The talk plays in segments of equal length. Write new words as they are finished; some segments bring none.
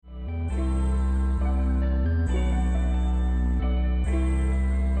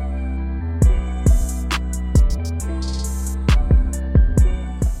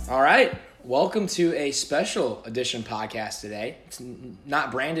right. Welcome to a special edition podcast today. It's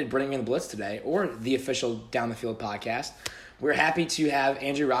not branded Bringing in the Blitz today or the official Down the Field podcast. We're happy to have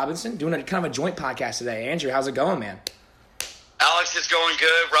Andrew Robinson doing a kind of a joint podcast today. Andrew, how's it going, man? Alex, it's going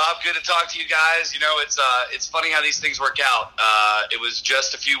good. Rob, good to talk to you guys. You know, it's funny how these things work out. It was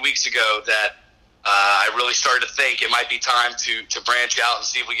just a few weeks ago that I really started to think it might be time to branch out and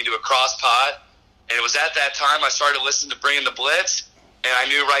see if we can do a cross pod. And it was at that time I started listening to Bringing the Blitz. And I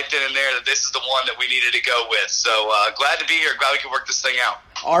knew right then and there that this is the one that we needed to go with. So glad to be here. Glad we could work this thing out.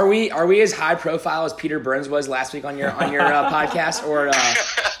 Are we as high profile as Peter Burns was last week on your podcast? Or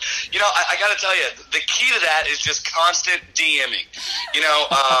you know, I got to tell you, the key to that is just constant DMing. You know,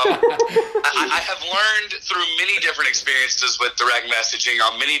 I have learned through many different experiences with direct messaging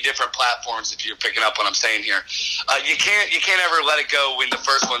on many different platforms. If you're picking up what I'm saying here, you can't ever let it go when the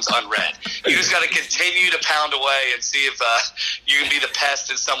first one's unread. You just got to continue to pound away and see if you can be the pest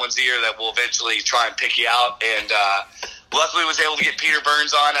in someone's ear that will eventually try and pick you out. And luckily was able to get Peter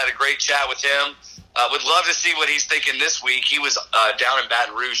Burns on, had a great chat with him. Would love to see what he's thinking this week. He was down in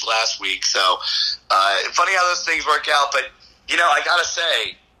Baton Rouge last week. So funny how those things work out. But, you know, I got to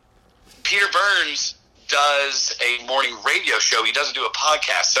say, Peter Burns does a morning radio show. He doesn't do a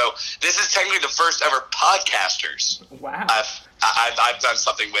podcast. So this is technically the first ever podcasters wow. I've done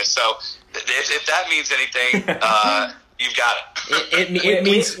something with. So if that means anything, you've got it. it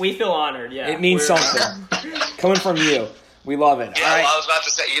means we feel honored. Yeah, it means something coming from you. We love it. Yeah, all right. Well, I was about to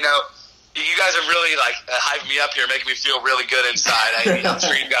say, you know, you guys are really hyping me up here, making me feel really good inside. I'm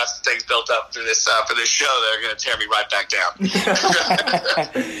sure you've got some things built up through this for this show that are going to tear me right back down.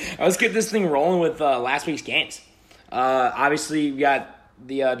 Let's get this thing rolling with last week's games. Obviously, we got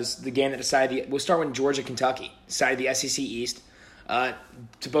the game that decided. We'll start with Georgia, Kentucky. Decided the SEC East. To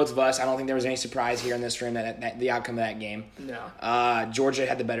both of us, I don't think there was any surprise here in this room that the outcome of that game. No. Georgia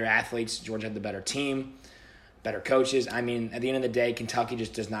had the better athletes. Georgia had the better team, better coaches. I mean, at the end of the day, Kentucky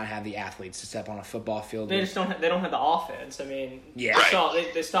just does not have the athletes to step on a football field. They just don't have the offense. I mean, yeah.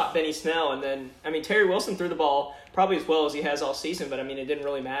 They stopped Benny Snell, and then Terry Wilson threw the ball probably as well as he has all season, but it didn't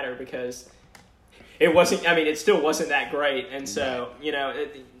really matter because it wasn't. It still wasn't that great, and so you know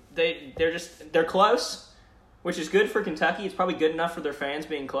they're close. Which is good for Kentucky. It's probably good enough for their fans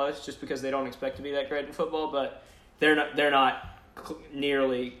being close, just because they don't expect to be that great in football. But they're not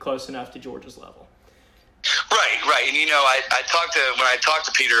nearly close enough to Georgia's level. Right. And you know, when I talked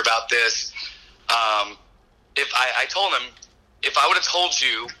to Peter about this, if I told him if I would have told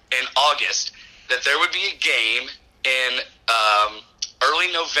you in August that there would be a game in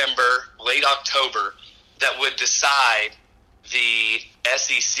early November, late October that would decide the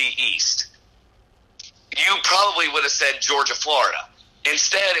SEC East, you probably would have said Georgia, Florida.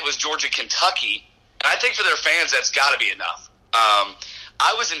 Instead, it was Georgia, Kentucky. And I think for their fans, that's got to be enough.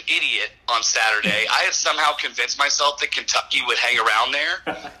 I was an idiot on Saturday. I had somehow convinced myself that Kentucky would hang around there.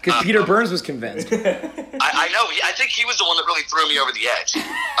 Because Peter Burns was convinced. I know. I think he was the one that really threw me over the edge.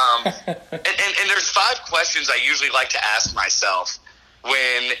 And there's 5 questions I usually like to ask myself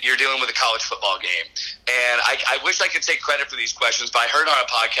when you're dealing with a college football game. And I wish I could take credit for these questions, but I heard on a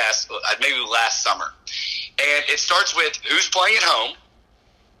podcast maybe last summer. And it starts with who's playing at home,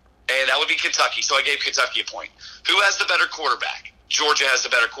 and that would be Kentucky. So I gave Kentucky a point. Who has the better quarterback? Georgia has the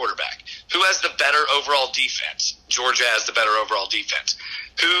better quarterback. Who has the better overall defense? Georgia has the better overall defense.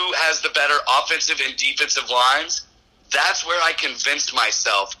 Who has the better offensive and defensive lines? That's where I convinced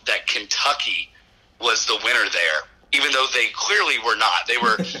myself that Kentucky was the winner there, even though they clearly were not. They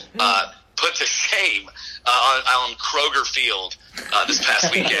were put to shame on Kroger Field this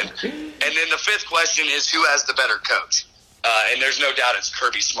past weekend. And then the 5th question is who has the better coach? And there's no doubt it's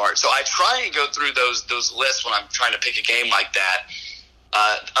Kirby Smart. So I try and go through those lists when I'm trying to pick a game like that.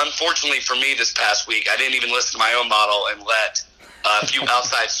 Unfortunately for me this past week, I didn't even listen to my own model and let a few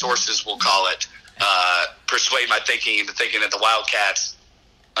outside sources, we'll call it, persuade my thinking into thinking that the Wildcats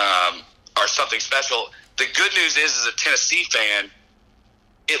are something special. The good news is, as a Tennessee fan,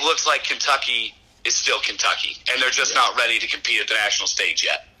 it looks like Kentucky is still Kentucky, and they're just not ready to compete at the national stage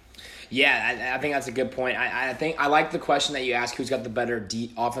yet. Yeah, I think that's a good point. I think I like the question that you ask, who's got the better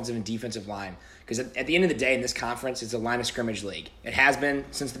offensive and defensive line. Because at the end of the day, in this conference, it's a line of scrimmage league. It has been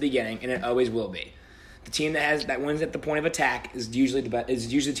since the beginning, and it always will be. The team that wins at the point of attack is usually the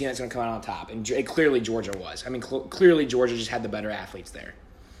team that's going to come out on top. And clearly Georgia was. Clearly Georgia just had the better athletes there,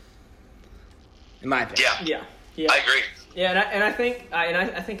 in my opinion. Yeah. I agree. Yeah, and I think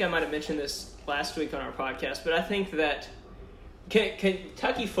I might have mentioned this last week on our podcast, but I think that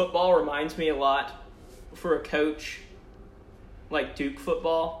Kentucky football reminds me a lot for a coach like Duke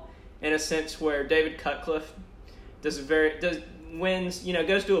football, in a sense where David Cutcliffe does wins,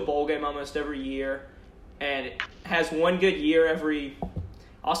 goes to a bowl game almost every year, and has one good year every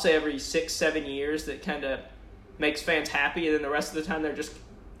 6-7 years that kind of makes fans happy, and then the rest of the time they're just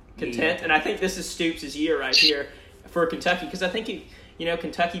content. Yeah. And I think this is Stoops' year right here for Kentucky, because I think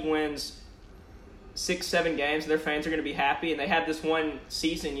Kentucky wins 6-7 games, and their fans are going to be happy, and they have this one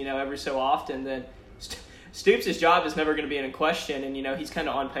season, every so often. Then Stoops' job is never going to be in question, and he's kind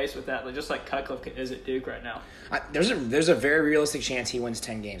of on pace with that, just like Cutcliffe is at Duke right now. There's a very realistic chance he wins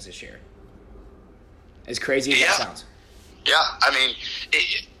 10 games this year. As crazy as that sounds. Yeah, I mean,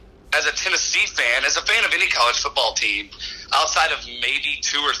 as a Tennessee fan, as a fan of any college football team, outside of maybe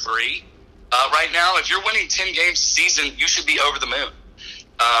 2 or 3, right now, if you're winning 10 games a season, you should be over the moon.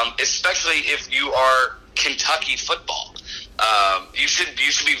 Especially if you are Kentucky football. You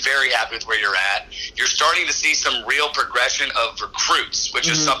should be very happy with where you're at. You're starting to see some real progression of recruits, which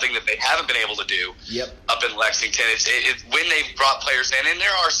is something that they haven't been able to do up in Lexington. It's when they've brought players in, and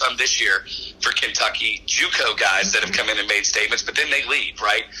there are some this year for Kentucky, JUCO guys that have come in and made statements, but then they leave,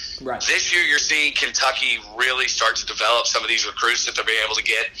 right? This year you're seeing Kentucky really start to develop some of these recruits that they're being able to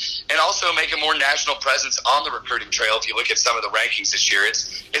get, and also make a more national presence on the recruiting trail. If you look at some of the rankings this year,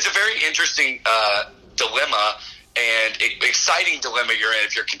 it's a very interesting dilemma and exciting dilemma you're in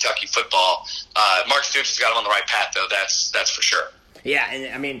if you're Kentucky football. Mark Stoops has got him on the right path, though. That's for sure. Yeah,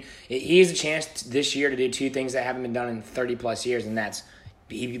 and I mean, he has a chance this year to do 2 things that haven't been done in 30-plus years, and that's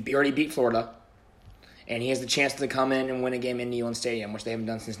he already beat Florida, and he has the chance to come in and win a game in Neyland Stadium, which they haven't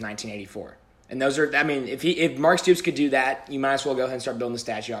done since 1984. And those are, I mean, if Mark Stoops could do that, you might as well go ahead and start building the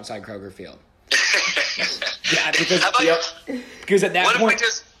statue outside Kroger Field. Yeah, because at that point,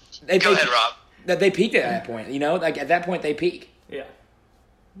 go ahead, Rob. That they peaked at that point, like at that point they peak. Yeah.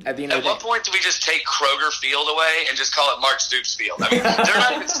 At the end At what point do we just take Kroger Field away and just call it Mark Stoops Field? I mean, they're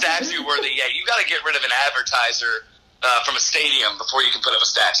not even statue worthy yet. You got to get rid of an advertiser from a stadium before you can put up a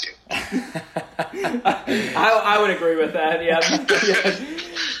statue. I would agree with that. Yeah.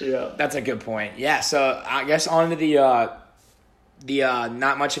 That's a good point. Yeah. So I guess on to the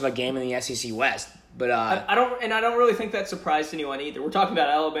not much of a game in the SEC West. But I don't really think that surprised anyone either. We're talking about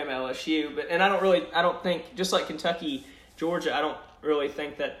Alabama, LSU, I don't think, just like Kentucky, Georgia, I don't really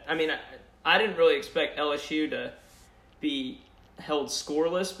think that. I mean, I didn't really expect LSU to be held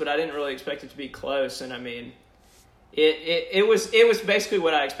scoreless, but I didn't really expect it to be close. And I mean, it was basically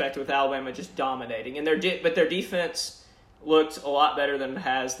what I expected with Alabama just dominating, and their defense looked a lot better than it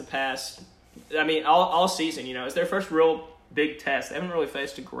has the past. I mean, all season. It's their first real big test. They haven't really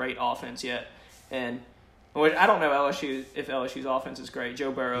faced a great offense yet. And I don't know if LSU's offense is great. Joe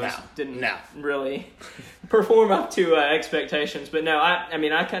Burrow didn't really perform up to expectations. But no,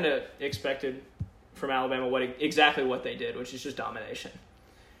 I kind of expected from Alabama exactly what they did, which is just domination.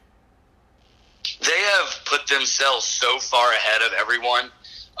 They have put themselves so far ahead of everyone.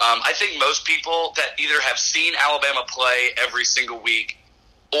 I think most people that either have seen Alabama play every single week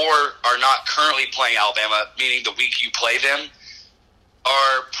or are not currently playing Alabama, meaning the week you play them,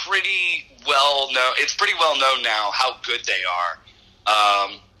 are pretty well known. It's pretty well known now how good they are.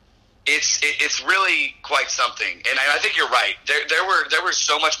 It's really quite something, and I think you're right. They were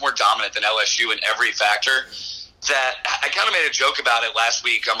so much more dominant than LSU in every factor that I kind of made a joke about it last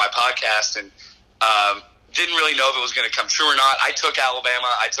week on my podcast, and didn't really know if it was going to come true or not. I took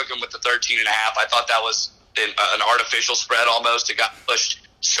Alabama. I took them with the 13.5. I thought that was an artificial spread almost. It got pushed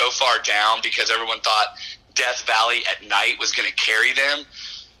so far down because everyone thought Death Valley at night was going to carry them.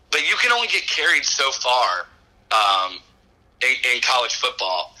 But you can only get carried so far in college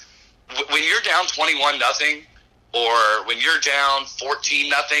football. When you're down 21-0 or when you're down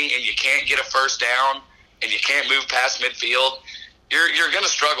 14-0 and you can't get a first down and you can't move past midfield, you're going to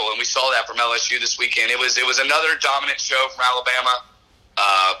struggle. And we saw that from LSU this weekend. It was another dominant show from Alabama.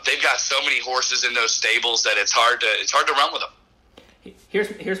 They've got so many horses in those stables that it's hard to run with them.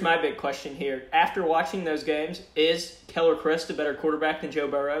 Here's my big question here. After watching those games, is Keller Christ a better quarterback than Joe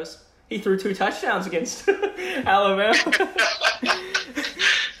Burrows? He threw 2 touchdowns against Alabama. Can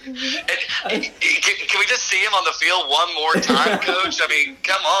we just see him on the field one more time, Coach? I mean,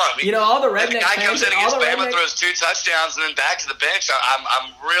 come on. All the redneck the guy fans, comes in against Bama, throws 2 touchdowns, and then back to the bench.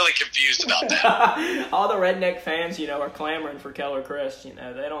 I'm really confused about that. All the redneck fans, are clamoring for Keller Christ.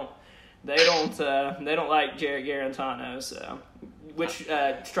 They don't like Jarrett Garantano, so. Which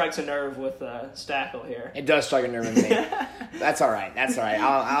strikes a nerve with Stackle here. It does strike a nerve with me. That's all right.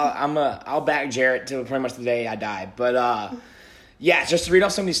 I'll back Jarrett till pretty much the day I die. But yeah, just to read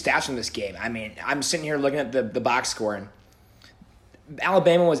off some of these stats from this game. I mean, I'm sitting here looking at the box score, and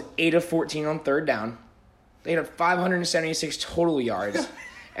Alabama was 8 of 14 on third down. They had 576 total yards,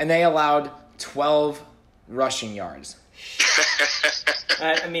 and they allowed 12 rushing yards.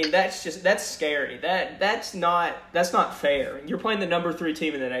 I mean, that's scary. That's not fair. You're playing the number 3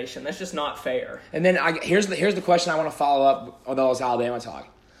 team in the nation. That's just not fair. And then here's the question I want to follow up with all this Alabama talk.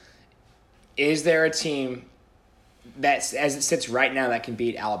 Is there a team that's, as it sits right now, that can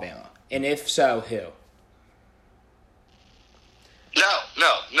beat Alabama? And if so, who? No.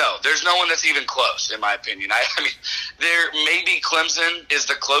 There's no one that's even close, in my opinion. I mean, maybe Clemson is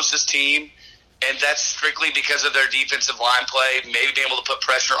the closest team, and that's strictly because of their defensive line play, maybe being able to put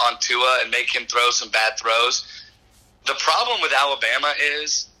pressure on Tua and make him throw some bad throws. The problem with Alabama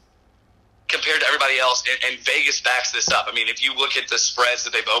is, compared to everybody else, and Vegas backs this up. I mean, if you look at the spreads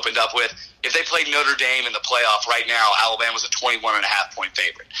that they've opened up with, if they played Notre Dame in the playoff right now, Alabama's a 21.5-point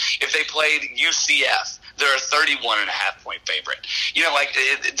favorite. If they played UCF, they're a 31.5-point favorite. You know, like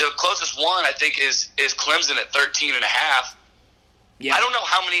the closest one I think is Clemson at 13.5. Yeah. I don't know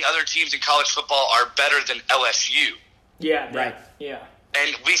how many other teams in college football are better than LSU. Yeah, right. Yeah.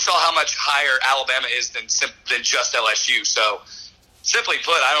 And we saw how much higher Alabama is than just LSU. So, simply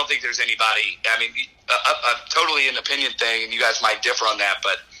put, I don't think there's anybody. I mean, totally an opinion thing, and you guys might differ on that,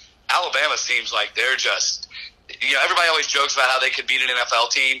 but Alabama seems like they're just, everybody always jokes about how they could beat an NFL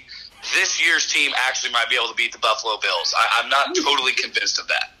team. This year's team actually might be able to beat the Buffalo Bills. I'm not totally convinced of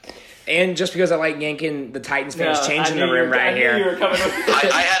that. And just because I like yanking the Titans fans changing the room right here.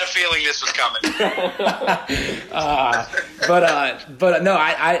 I had a feeling this was coming. But no,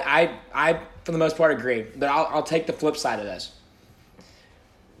 I for the most part agree. But I'll take the flip side of this.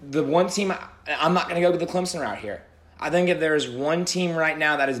 The one team, I'm not going to go with the Clemson route here. I think if there is one team right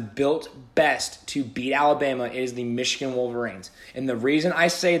now that is built best to beat Alabama, it is the Michigan Wolverines. And the reason I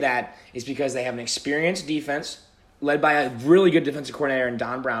say that is because they have an experienced defense led by a really good defensive coordinator in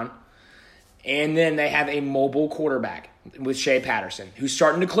Don Brown. And then they have a mobile quarterback with Shea Patterson, who's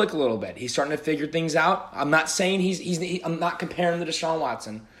starting to click a little bit. He's starting to figure things out. I'm not saying I'm not comparing him to Deshaun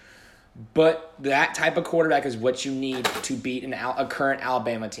Watson, but that type of quarterback is what you need to beat a current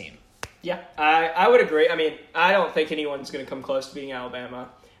Alabama team. Yeah, I would agree. I mean, I don't think anyone's going to come close to beating Alabama,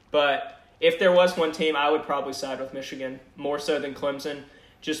 but if there was one team, I would probably side with Michigan more so than Clemson.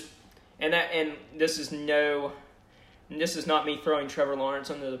 And this is not me throwing Trevor Lawrence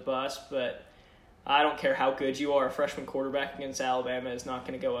under the bus, but I don't care how good you are. A freshman quarterback against Alabama is not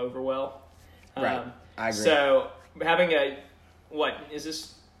going to go over well. Right, I agree. So having is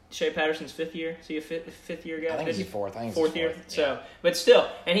this Shea Patterson's 5th year? Is he a fifth year guy? I think he's fourth. Fourth year. Yeah. So, but still,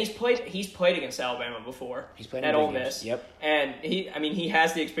 and he's played against Alabama before. He's played at Ole Miss. Yep. And he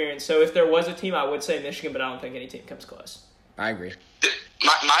has the experience. So if there was a team, I would say Michigan, but I don't think any team comes close. I agree.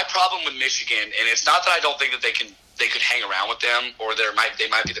 My problem with Michigan, and it's not that I don't think that they could hang around with them, or they might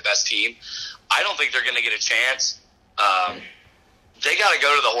be the best team. I don't think they're going to get a chance. They got to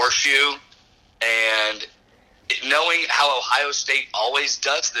go to the Horseshoe, and knowing how Ohio State always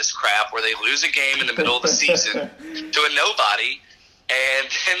does this crap where they lose a game in the middle of the season to a nobody, and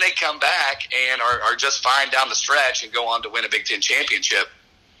then they come back and are just fine down the stretch and go on to win a Big Ten championship,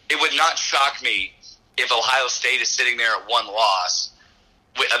 it would not shock me if Ohio State is sitting there at one loss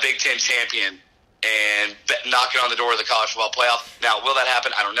with a Big Ten champion and knocking on the door of the college football playoff. Now, will that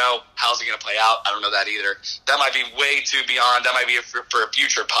happen? I don't know. How's it going to play out? I don't know that either. That might be way too beyond. That might be for a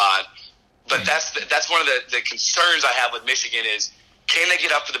future pod. But that's one of the concerns I have with Michigan is, can they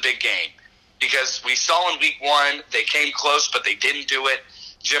get up for the big game? Because we saw in week 1, they came close, but they didn't do it.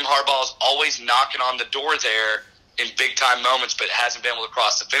 Jim Harbaugh's always knocking on the door there in big-time moments, but hasn't been able to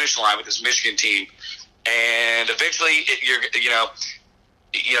cross the finish line with this Michigan team. And eventually,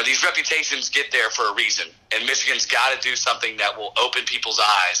 these reputations get there for a reason. And Michigan's got to do something that will open people's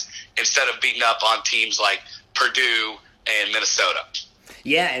eyes instead of beating up on teams like Purdue and Minnesota.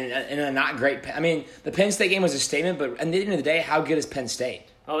 Yeah, and a not great. I mean, the Penn State game was a statement, but at the end of the day, how good is Penn State?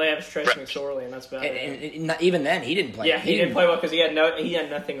 All they have is Trace McSorley, and that's about it. And not, even then, he didn't play. Yeah, he didn't play well because he had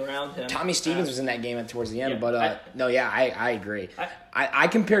nothing around him. Tommy Stevens was in that game towards the end, yeah, I agree. I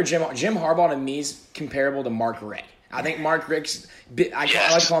compare Jim Harbaugh to me is comparable to Mark Richt. I think Mark Richt's. I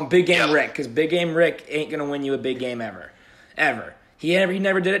like to call him Big Game Rick because Big Game Rick ain't gonna win you a big game ever. He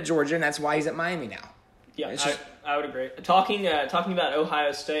never did at Georgia, and that's why he's at Miami now. Yeah, I would agree. Talking about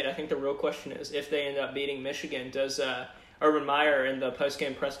Ohio State, I think the real question is if they end up beating Michigan, does Urban Meyer in the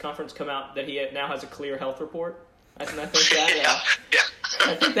post-game press conference come out that he now has a clear health report? I think that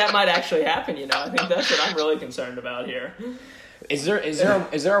I think that might actually happen. I think that's what I'm really concerned about here. Is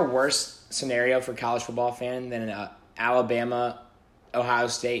there a worse scenario for a college football fan than an Alabama, Ohio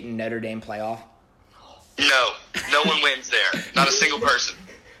State, and Notre Dame playoff? No one wins there. Not a single person.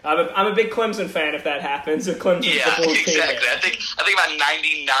 I'm a big Clemson fan if that happens. If Clemson's Yeah, the Bulls team. exactly. I think about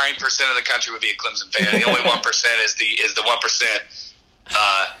 99% of the country would be a Clemson fan. The only 1% is the 1%.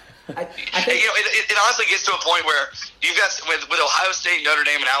 I think it honestly gets to a point where you've got with Ohio State, Notre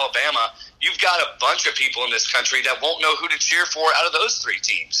Dame, and Alabama, you've got a bunch of people in this country that won't know who to cheer for out of those three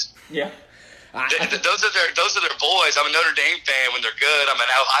teams. Yeah. Those are their boys. I'm a Notre Dame fan when they're good. I'm an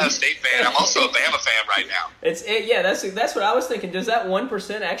Ohio State fan. I'm also a Bama fan right now. That's what I was thinking. Does that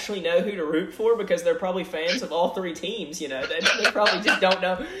 1% actually know who to root for? Because they're probably fans of all three teams. They probably just don't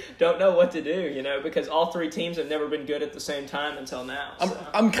know what to do. Because all three teams have never been good at the same time until now. So.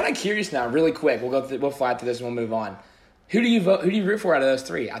 I'm kind of curious now. Really quick, we'll fly through this and we'll move on. Who do you vote? Who do you root for out of those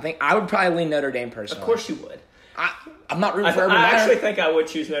three? I think I would probably lean Notre Dame personally. Of course you would. I'm not rooting for Urban I Meyer. actually think I would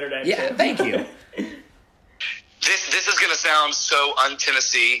choose Notre Dame. Yeah, too. thank you. This is going to sound so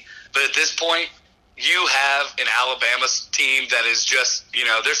un-Tennessee, but at this point, you have an Alabama team that is just,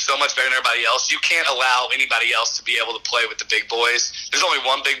 they're so much better than everybody else. You can't allow anybody else to be able to play with the big boys. There's only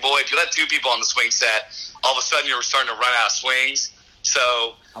one big boy. If you let two people on the swing set, all of a sudden you're starting to run out of swings.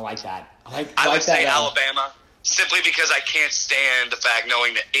 So I like that. I would say Alabama, simply because I can't stand the fact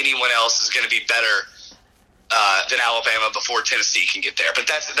knowing that anyone else is going to be better than Alabama before Tennessee can get there. But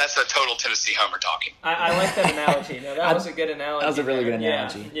that's a total Tennessee homer talking. I like that analogy. No, that was a good analogy. That was a really good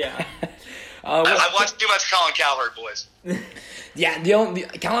analogy. Yeah. I've watched too much Colin Cowherd, boys. Yeah,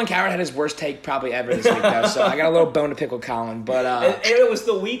 Colin Cowherd had his worst take probably ever this week, though, so I got a little bone to pick with Colin. But and it was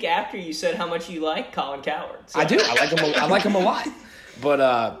the week after you said how much you like Colin Cowherd. So. I do. I like him a lot.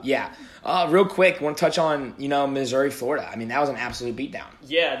 But, yeah. Real quick, want to touch on, Missouri, Florida. I mean, that was an absolute beatdown.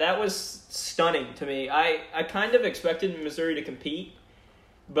 Yeah, that was stunning to me. I kind of expected Missouri to compete,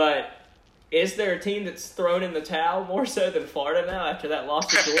 but is there a team that's thrown in the towel more so than Florida now after that loss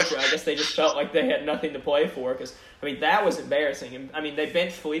to Georgia? I guess they just felt like they had nothing to play for because, that was embarrassing. They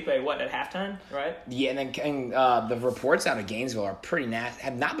benched Felipe, at halftime, right? Yeah, and the reports out of Gainesville are pretty nasty.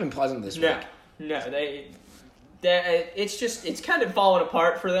 Have not been pleasant this week. No, it's kind of falling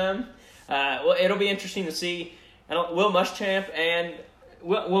apart for them. Well, it'll be interesting to see. Will Muschamp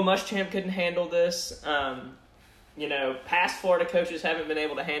couldn't handle this. Past Florida coaches haven't been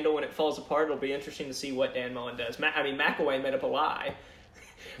able to handle when it falls apart. It'll be interesting to see what Dan Mullen does. McElwain made up a lie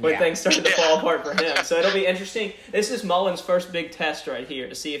when things started to fall apart for him. So it'll be interesting. This is Mullen's first big test right here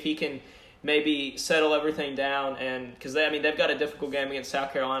to see if he can maybe settle everything down. And because they've got a difficult game against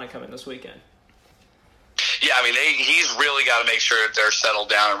South Carolina coming this weekend. Yeah, he's really got to make sure that they're settled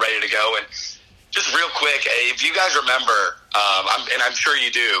down and ready to go. And just real quick, if you guys remember, and I'm sure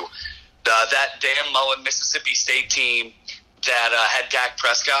you do, that Dan Mullen Mississippi State team that had Dak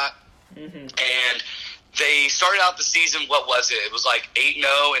Prescott, and they started out the season. What was it? It was like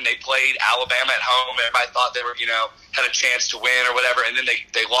 8-0, and they played Alabama at home. Everybody thought they were, had a chance to win or whatever, and then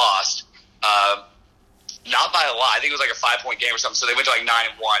they lost, not by a lot. I think it was like a 5-point game or something. So they went to like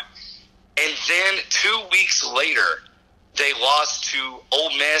 9-1, and then 2 weeks later, they lost to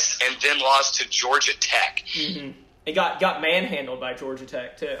Ole Miss and then lost to Georgia Tech. Mm-hmm. It got manhandled by Georgia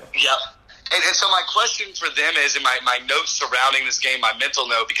Tech, too. Yep. And so my question for them is, in my notes surrounding this game, my mental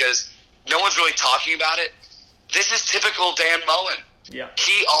note, because no one's really talking about it, this is typical Dan Mullen. Yeah.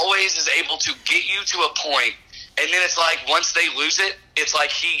 He always is able to get you to a point, and then it's like once they lose it, it's like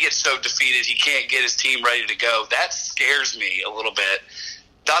he gets so defeated he can't get his team ready to go. That scares me a little bit.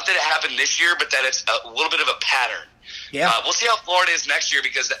 Not that it happened this year, but that it's a little bit of a pattern. Yeah. We'll see how Florida is next year,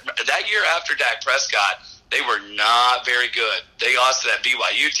 because that year after Dak Prescott, they were not very good. They lost to that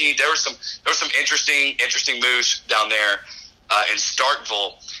BYU team. There were some interesting moves down there in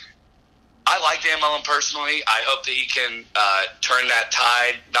Starkville. I like Dan Mullen personally. I hope that he can turn that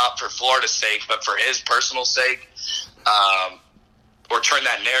tide, not for Florida's sake, but for his personal sake, or turn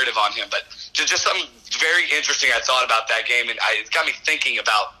that narrative on him. But just something very interesting I thought about that game, and it got me thinking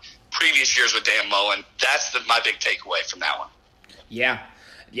about previous years with Dan Mullen. That's my big takeaway from that one. Yeah.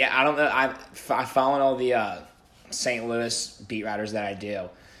 Yeah, I don't know. I following all the St. Louis beat writers that I do.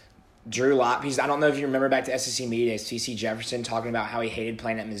 Drew Lock, I don't know if you remember back to SEC Media Days, T.C. Jefferson talking about how he hated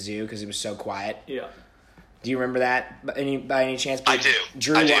playing at Mizzou because it was so quiet. Yeah. Do you remember that by any chance? I do.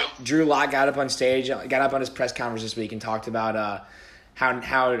 Drew Lock got up on stage, got up on his press conference this week and talked about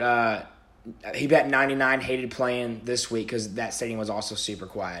how he bet 99 hated playing this week because that stadium was also super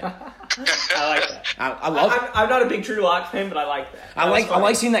quiet. I like that. I love it. I'm not a big Drew Lock fan, but I like that. I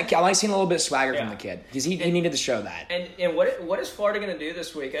like seeing that. I like seeing a little bit of swagger from the kid because he needed to show that. And what is Florida going to do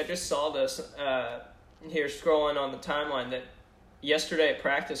this week? I just saw this here scrolling on the timeline that yesterday at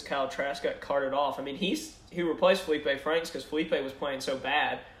practice, Kyle Trask got carted off. He replaced Felipe Franks because Felipe was playing so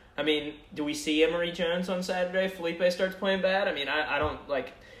bad. Do we see Emory Jones on Saturday if Felipe starts playing bad? I don't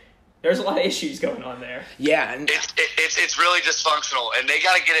like. There's a lot of issues going on there. Yeah, and it's really dysfunctional, and they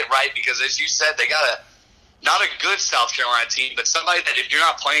got to get it right because, as you said, they got not a good South Carolina team, but somebody that if you're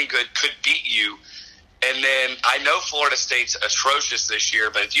not playing good could beat you. And then I know Florida State's atrocious this year,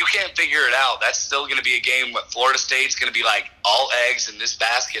 but if you can't figure it out, that's still going to be a game where Florida State's going to be like, all eggs in this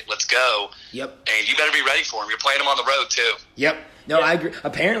basket, let's go. Yep. And you better be ready for them. You're playing them on the road, too. Yep. No, I agree.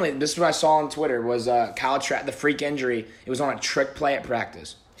 Apparently, this is what I saw on Twitter, was the freak injury. It was on a trick play at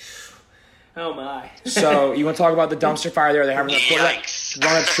practice. Oh, my. So, you want to talk about the dumpster fire there? They're having a quarterback Yikes.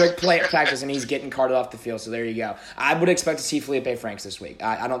 run a trick play at practice, and he's getting carted off the field. So, there you go. I would expect to see Felipe Franks this week.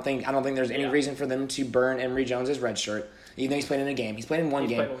 I don't think there's any reason for them to burn Emory Jones' red shirt, even though he's played in a game. He's played in one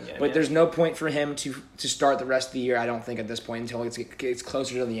game. But there's no point for him to start the rest of the year, I don't think, at this point, until it's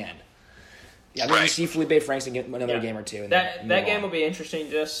closer to the end. Yeah, I think you see Felipe Franks get another game or two. And that game will be interesting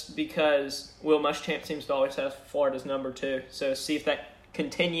just because Will Muschamp seems to always have Florida's number 2. So see if that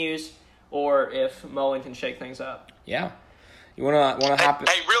continues or if Mullen can shake things up. Yeah. You want to hop in?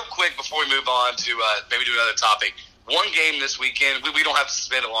 Hey, real quick before we move on to maybe do another topic. One game this weekend, we don't have to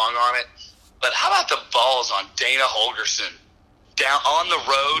spend long on it, but how about the balls on Dana Holgorsen? Down on the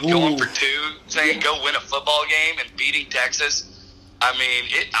road, going for 2, saying go win a football game and beating Texas. I mean,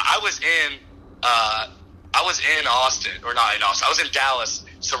 I was in Austin, or not in Austin. I was in Dallas,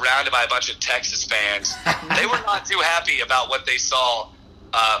 surrounded by a bunch of Texas fans. They were not too happy about what they saw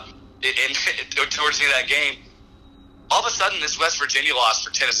towards the end of that game. All of a sudden, this West Virginia loss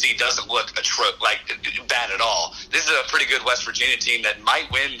for Tennessee doesn't look bad at all. This is a pretty good West Virginia team that might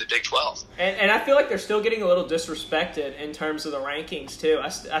win the Big 12. And I feel like they're still getting a little disrespected in terms of the rankings too.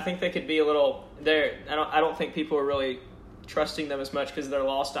 I think they could be a little there. I don't think people are really trusting them as much because of their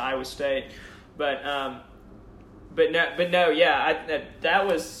loss to Iowa State. But no, that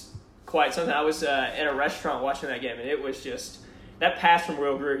was quite something. I was in a restaurant watching that game, and it was just that pass from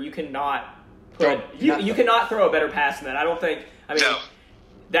Will Greer. You cannot you cannot throw a better pass than that. I don't think. I mean,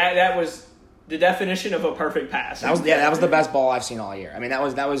 that was the definition of a perfect pass. That was the best ball I've seen all year. I mean, that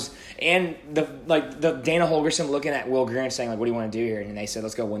was and the Dana Holgorsen looking at Will Greer and saying, like, what do you want to do here? And they said,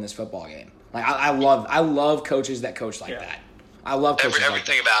 let's go win this football game. Like, I love coaches that coach like that. I love coaches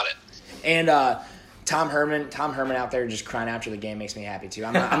everything about it. And Tom Herman out there just crying after the game makes me happy too.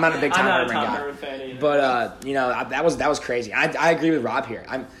 I'm not a big Tom Herman guy, Herman fan either. But that was crazy. I agree with Rob here.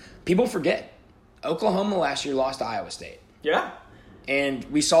 People forget Oklahoma last year lost to Iowa State. Yeah, and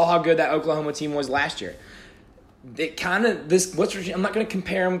we saw how good that Oklahoma team was last year. It kind of West Virginia. I'm not going to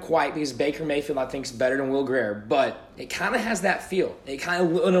compare them quite because Baker Mayfield I think is better than Will Greer, but it kind of has that feel. It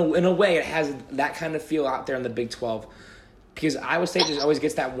kind of in a way it has that kind of feel out there in the Big 12 because Iowa State just always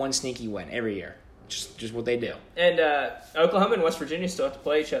gets that one sneaky win every year. Just what they do. And Oklahoma and West Virginia still have to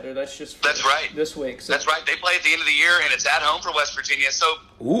play each other. That's right. This week. So. That's right. They play at the end of the year, and it's at home for West Virginia. So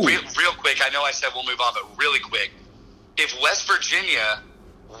real quick, I know I said we'll move on, but really quick, if West Virginia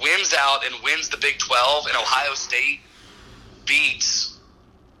wins out and wins the Big 12 and Ohio State beats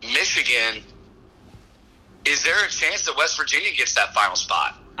Michigan, is there a chance that West Virginia gets that final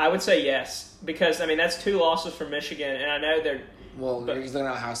spot? I would say yes because, I mean, that's 2 losses for Michigan, and I know they're – well, he's looking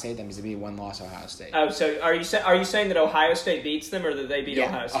at Ohio State. That means to be 1 loss Ohio State. Oh, so are you saying that Ohio State beats them, or that they beat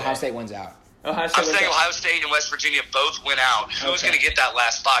Ohio State? Ohio State wins out. I'm saying Ohio State and West Virginia both win out. Who's going to get that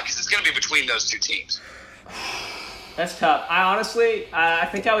last spot? Because it's going to be between those 2 teams. That's tough. I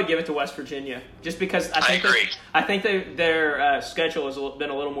think I would give it to West Virginia, just because I agree. I think their schedule has been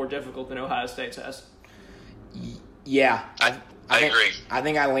a little more difficult than Ohio State's has. Yeah. I agree. I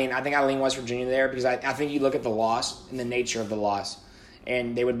think I lean West Virginia there because I think you look at the loss and the nature of the loss,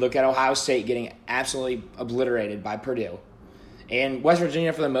 and they would look at Ohio State getting absolutely obliterated by Purdue, and West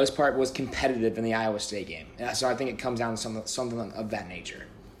Virginia for the most part was competitive in the Iowa State game, and so I think it comes down to something of that nature.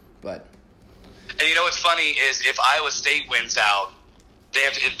 But and you know what's funny is if Iowa State wins out,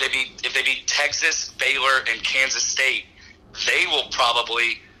 if they beat Texas, Baylor, and Kansas State, they will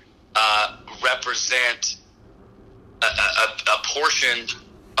probably represent a portion.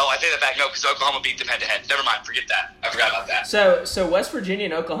 Oh, I take that back. No, because Oklahoma beat them head-to-head. Never mind. Forget that. I forgot about that. So West Virginia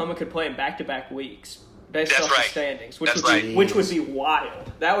and Oklahoma could play in back-to-back weeks based off the standings, which would be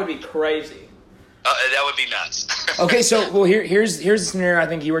wild. That would be crazy. That would be nuts. Okay, so here's the scenario I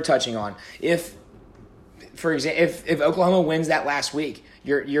think you were touching on. If, for example, if Oklahoma wins that last week,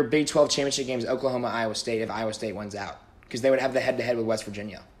 your Big 12 championship game is Oklahoma-Iowa State if Iowa State wins out because they would have the head-to-head with West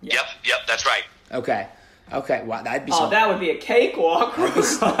Virginia. Yep, that's right. Okay, wow, that'd be something. Oh, that would be a cakewalk. That'd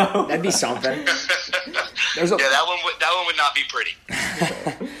be something. That one would not be pretty.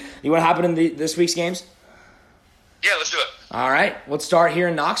 You want to hop in this week's games? Yeah, let's do it. All right, let's start here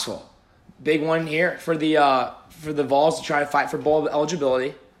in Knoxville. Big one here for the Vols to try to fight for bowl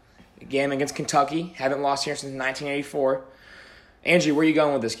eligibility. game against Kentucky. Haven't lost here since 1984. Angie, where are you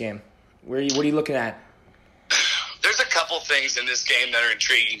going with this game? What are you looking at? There's a couple things in this game that are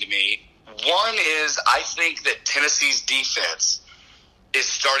intriguing to me. One is I think that Tennessee's defense is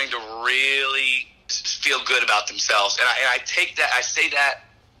starting to really feel good about themselves, and I say that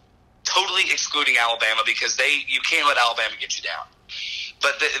totally excluding Alabama because you can't let Alabama get you down.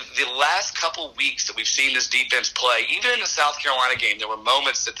 But the last couple weeks that we've seen this defense play, even in the South Carolina game, there were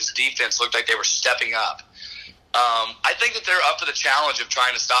moments that this defense looked like they were stepping up. I think that they're up for the challenge of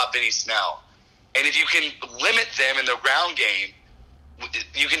trying to stop Benny Snell. And if you can limit them in the ground game,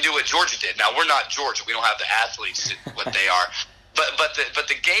 you can do what Georgia did. Now, we're not Georgia. We don't have the athletes what they are. But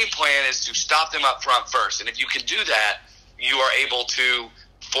the game plan is to stop them up front first. And if you can do that, you are able to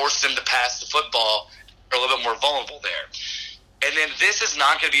force them to pass the football. They're a little bit more vulnerable there. And then this is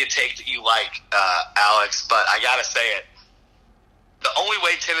not going to be a take that you like, Alex, but I got to say it. The only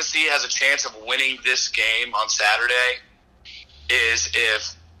way Tennessee has a chance of winning this game on Saturday is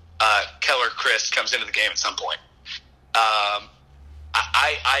if Keller Chris comes into the game at some point.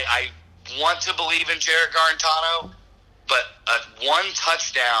 I want to believe in Jarrett Garantano, but one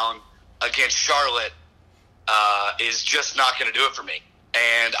touchdown against Charlotte is just not going to do it for me.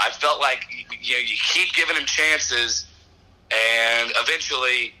 And I felt like you keep giving him chances, and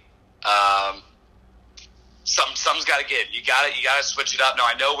eventually something's got to give. You got to switch it up. Now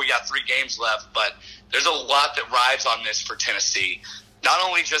I know we got 3 games left, but there's a lot that rides on this for Tennessee. Not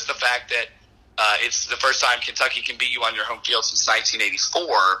only just the fact that it's the first time Kentucky can beat you on your home field since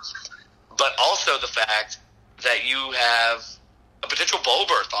 1984, but also the fact that you have a potential bowl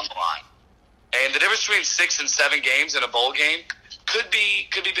berth on the line. And the difference between 6 and 7 games in a bowl game could be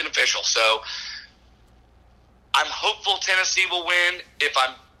beneficial. So I'm hopeful Tennessee will win. If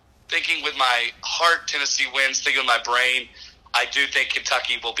I'm thinking with my heart Tennessee wins, thinking with my brain, I do think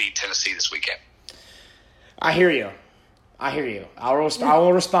Kentucky will beat Tennessee this weekend. I hear you. I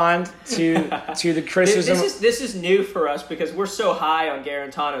will respond to the criticism. This is new for us because we're so high on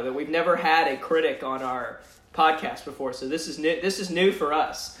Garantano that we've never had a critic on our podcast before. So this is new. This is new for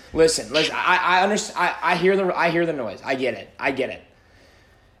us. Listen. I understand. I hear the noise. I get it.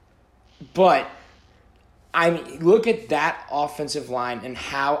 But I mean, look at that offensive line and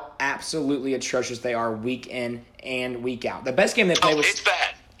how absolutely atrocious they are week in and week out. The best game they played was. It's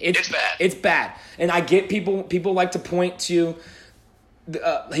bad. It's bad. And I get people like to point to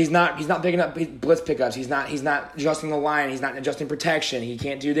he's not picking up blitz pickups. He's not adjusting the line. He's not adjusting protection. He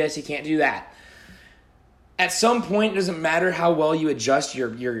can't do this. He can't do that. At some point, it doesn't matter how well you adjust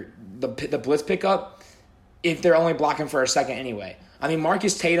the blitz pickup if they're only blocking for a second anyway. I mean,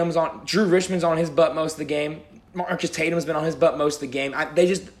 Drew Richmond's on his butt most of the game. Marcus Tatum's been on his butt most of the game. They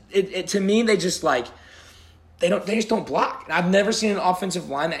just don't block. I've never seen an offensive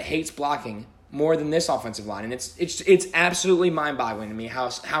line that hates blocking more than this offensive line, and it's absolutely mind-boggling to me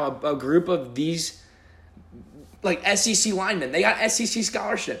how a group of these like SEC linemen, they got SEC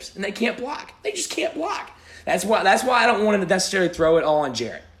scholarships and they can't block. They just can't block. That's why I don't want to necessarily throw it all on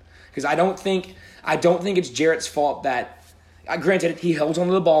Jarrett, because I don't think it's Jarrett's fault that. Granted, he holds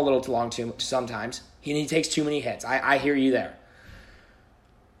onto the ball a little too long sometimes. He takes too many hits. I hear you there.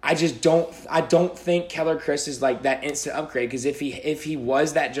 I don't think Keller Chris is like that instant upgrade, because if he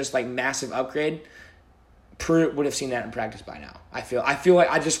was that just like massive upgrade, Pruitt would have seen that in practice by now.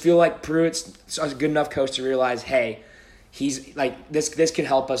 I just feel like Pruitt's a good enough coach to realize, hey, he's like this could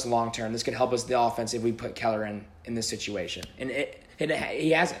help us long term. This could help us the offense if we put Keller in this situation, and he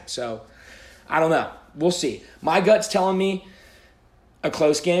hasn't. So I don't know. We'll see. My gut's telling me a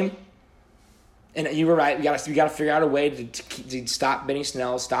close game. And you were right. We got to figure out a way to stop Benny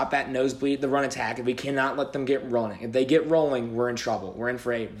Snell, stop that nosebleed, the run attack. We cannot let them get rolling. If they get rolling, we're in trouble. We're in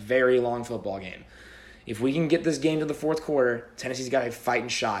for a very long football game. If we can get this game to the fourth quarter, Tennessee's got a fighting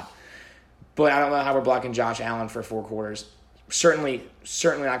shot. But I don't know how we're blocking Josh Allen for 4 quarters. Certainly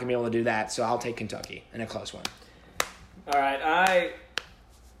not going to be able to do that. So I'll take Kentucky in a close one. All right,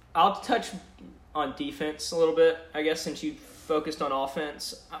 I'll touch on defense a little bit, I guess, since you focused on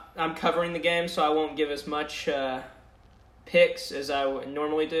offense. I'm covering the game, so I won't give as much picks as I would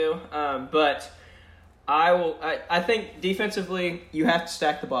normally do. But I think defensively, you have to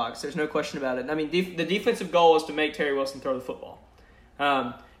stack the box. There's no question about it. I mean, the defensive goal is to make Terry Wilson throw the football.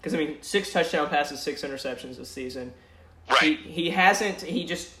 Because 6 touchdown passes, 6 interceptions this season. Right. He hasn't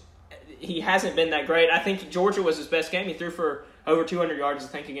been that great. I think Georgia was his best game. He threw for over 200 yards, I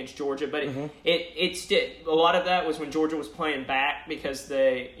think, against Georgia. But a lot of that was when Georgia was playing back because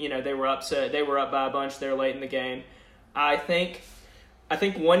they were upset. They were up by a bunch there late in the game. I think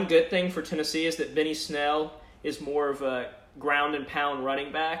one good thing for Tennessee is that Benny Snell is more of a ground and pound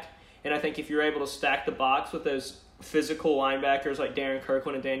running back, And I think if you're able to stack the box with those physical linebackers like Darren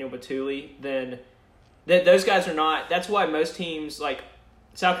Kirkland and Daniel Batuli, then those guys are not – that's why most teams like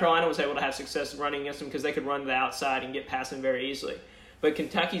South Carolina was able to have success running against them because they could run to the outside and get past them very easily. But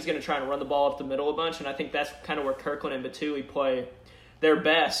Kentucky's going to try to run the ball up the middle a bunch, and I think that's kind of where Kirkland and Batuli play their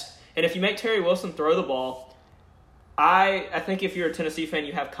best. And if you make Terry Wilson throw the ball, I think if you're a Tennessee fan,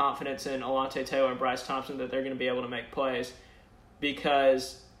 you have confidence in Alontae Taylor and Bryce Thompson that they're going to be able to make plays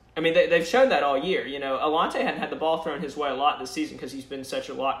because – I mean, they've shown that all year. You know, Alontae hadn't had the ball thrown his way a lot this season because he's been such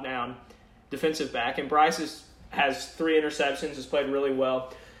a lockdown defensive back. And Bryce has 3 interceptions, has played really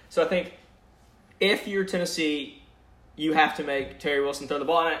well. So I think if you're Tennessee, you have to make Terry Wilson throw the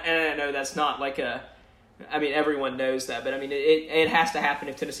ball. And I know that's not like I mean, everyone knows that. But, I mean, it has to happen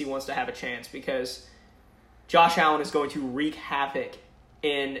if Tennessee wants to have a chance because Josh Allen is going to wreak havoc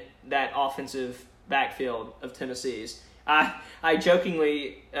in that offensive backfield of Tennessee's. I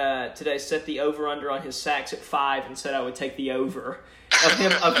jokingly today set the over-under on his sacks at 5 and said I would take the over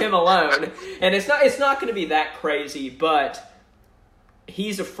of him alone. And it's not going to be that crazy, but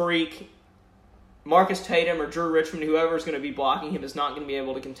he's a freak. Marcus Tatum or Drew Richmond, whoever is going to be blocking him, is not going to be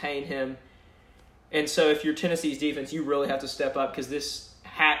able to contain him. And so if you're Tennessee's defense, you really have to step up because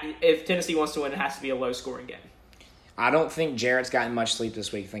if Tennessee wants to win, it has to be a low-scoring game. I don't think Jarrett's gotten much sleep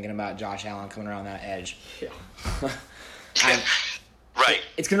this week thinking about Josh Allen coming around that edge. Yeah. Right.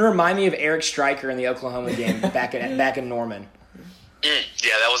 It's going to remind me of Eric Stryker in the Oklahoma game back in Norman.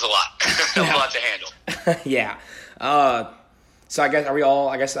 Yeah, that was a lot. That was a lot to handle. Yeah. So I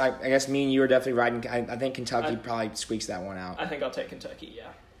guess I guess me and you are definitely riding. I think Kentucky probably squeaks that one out. I think I'll take Kentucky. Yeah.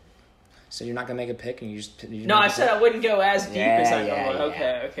 So you're not gonna make a pick, and you No, I said I wouldn't go as deep as I yeah, go.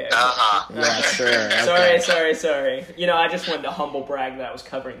 yeah. Okay. Yeah, sure. Okay. Sorry. You know, I just wanted to humble brag that I was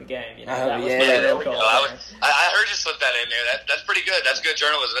covering the game. You know, that was yeah, my there real we goal. go. I heard you slip that in there. That's pretty good. That's good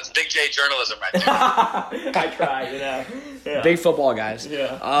journalism. That's big J journalism right there. I try, you know. Yeah. Big football guys.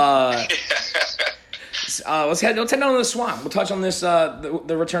 Yeah. Let's head down to the Swamp. We'll touch on this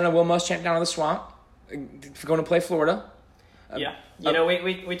the return of Will Muschamp down to the Swamp. Going to play Florida. Yeah. You know,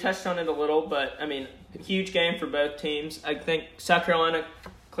 we touched on it a little, but, I mean, huge game for both teams. I think South Carolina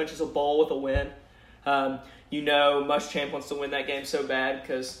clinches a bowl with a win. You know Muschamp wants to win that game so bad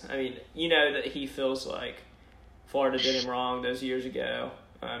because, I mean, you know that he feels like Florida did him wrong those years ago.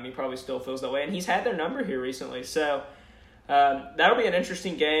 He probably still feels that way, and he's had their number here recently. So that'll be an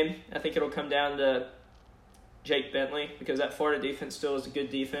interesting game. I think it'll come down to Jake Bentley because that Florida defense still is a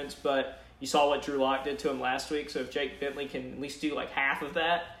good defense, but you saw what Drew Lock did to him last week, so if Jake Bentley can at least do like half of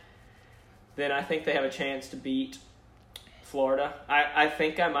that, then I think they have a chance to beat Florida. I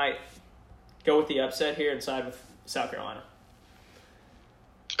think I might go with the upset here inside of South Carolina.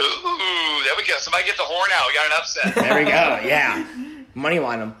 Ooh, there we go. Somebody get the horn out. We got an upset. There we go. Yeah. Money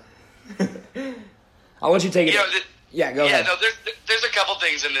line them. I'll let you take it. Go ahead. No, there's a couple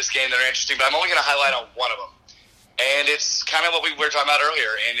things in this game that are interesting, but I'm only going to highlight on one of them. And it's kind of what we were talking about earlier,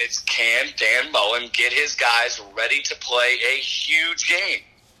 and it's can Dan Mullen get his guys ready to play a huge game?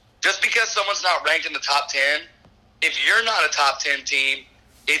 Just because someone's not ranked in the top 10, if you're not a top 10 team,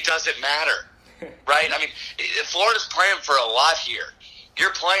 it doesn't matter, right? I mean, Florida's playing for a lot here.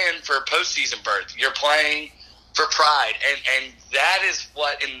 You're playing for postseason berth. You're playing for pride, and that is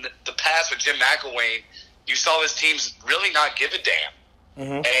what in the past with Jim McElwain, you saw his teams really not give a damn.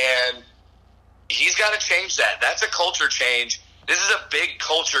 Mm-hmm. And he's got to change that. That's a culture change. This is a big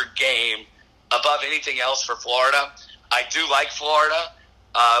culture game above anything else for Florida. I do like Florida.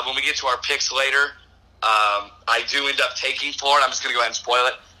 When we get to our picks later, I do end up taking Florida. I'm just going to go ahead and spoil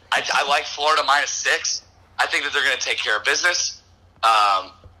it. I like Florida -6. I think that they're going to take care of business.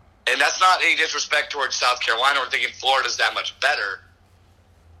 And that's not any disrespect towards South Carolina. We're thinking Florida's that much better.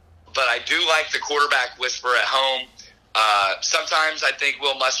 But I do like the quarterback whisper at home. Sometimes I think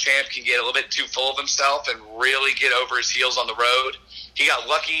Will Muschamp can get a little bit too full of himself and really get over his heels on the road. He got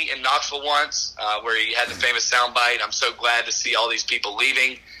lucky in Knoxville once where he had the famous soundbite. I'm so glad to see all these people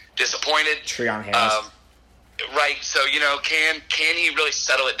leaving, disappointed. Tree on hands. Right. So, you know, can he really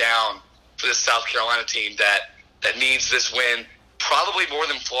settle it down for this South Carolina team that needs this win probably more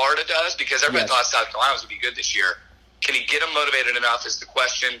than Florida does because everybody thought South Carolina was going to be good this year. Can he get them motivated enough is the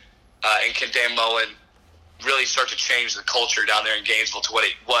question. And can Dan Mullen really start to change the culture down there in Gainesville to what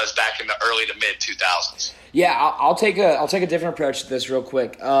it was back in the early to mid 2000s? Yeah, I'll take a different approach to this real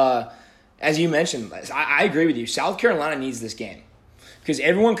quick. As you mentioned, I agree with you. South Carolina needs this game because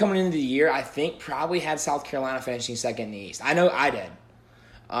everyone coming into the year, I think, probably had South Carolina finishing second in the East. I know I did.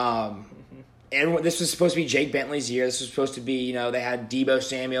 This was supposed to be Jake Bentley's year. This was supposed to be, you know, they had Debo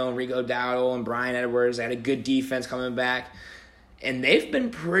Samuel and Rico Dowdle and Brian Edwards. They had a good defense coming back. and they've been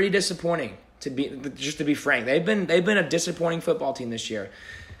pretty disappointing. To be frank, they've been a disappointing football team this year.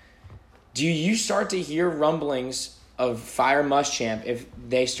 Do you start to hear rumblings of fire Muschamp if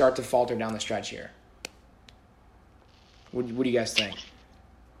they start to falter down the stretch here? What do you guys think?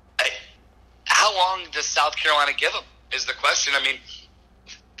 How long does South Carolina give them is the question. I mean,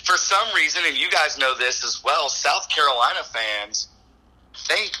 for some reason, and you guys know this as well, South Carolina fans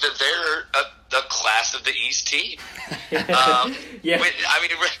think that they're the class of the East team. Yeah.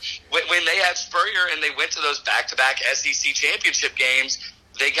 When they had Spurrier and they went to those back-to-back SEC championship games,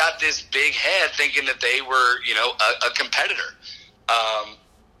 they got this big head thinking that they were, a competitor.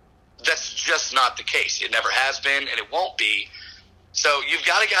 That's just not the case. It never has been, and it won't be. So you've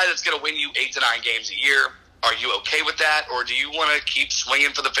got a guy that's going to win you 8 to 9 games a year. Are you okay with that, or do you want to keep swinging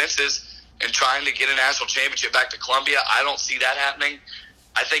for the fences and trying to get a national championship back to Columbia? I don't see that happening.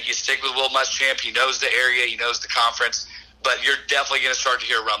 I think you stick with Will Muschamp. He knows the area. He knows the conference. But you're definitely going to start to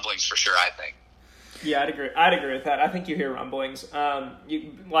hear rumblings for sure, I think. Yeah, I'd agree with that. I think you hear rumblings.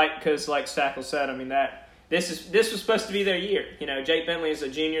 Because like Stackle said, I mean, this was supposed to be their year. Jake Bentley is a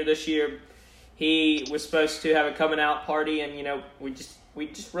junior this year. He was supposed to have a coming out party, and we just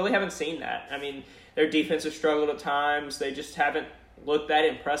really haven't seen that. I mean, their defense has struggled at times. They just haven't looked that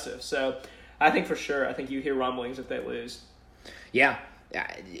impressive. So I think for sure, I think you hear rumblings if they lose. Yeah.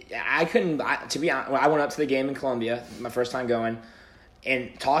 To be honest, I went up to the game in Columbia, my first time going,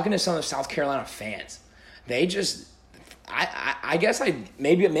 and talking to some of the South Carolina fans, they just, I guess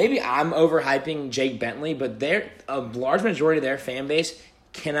maybe I'm overhyping Jake Bentley, but a large majority of their fan base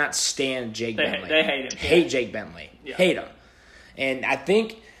cannot stand Jake Bentley. They hate him. Hate Jake Bentley. Yeah. Hate him. And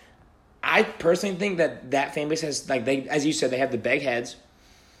I personally think that fan base has, as you said, they have the big heads.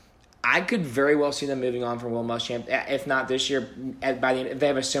 I could very well see them moving on from Will Muschamp, if not this year, if they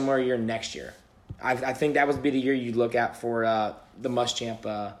have a similar year next year. I think that would be the year you'd look at for the Muschamp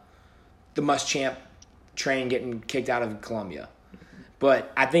train getting kicked out of Columbia.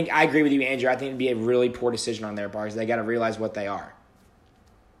 But I agree with you, Andrew. I think it'd be a really poor decision on their part. They got to realize what they are.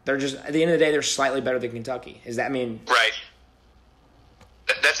 They're just, at the end of the day, they're slightly better than Kentucky. Right?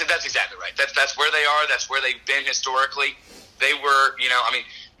 That's exactly right. That's where they are. That's where they've been historically. They were,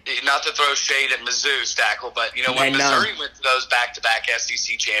 not to throw shade at Mizzou, Stackle, but when Missouri went to those back-to-back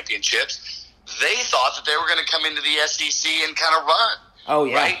SEC championships, they thought that they were going to come into the SEC and kind of run. Oh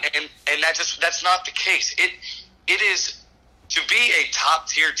yeah, right, and that's not the case. It is to be a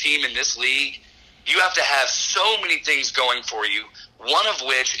top-tier team in this league. You have to have so many things going for you. One of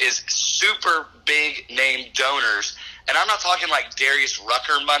which is super big name donors. And I'm not talking like Darius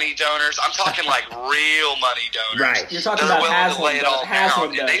Rucker money donors. I'm talking like real money donors. Right. You're talking about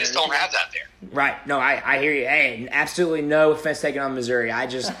Haslam and they just don't have that there. Right. No, I hear you. Hey, absolutely no offense taken on Missouri. I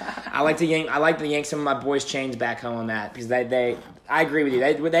like to yank some of my boys' chains back home on that because I agree with you.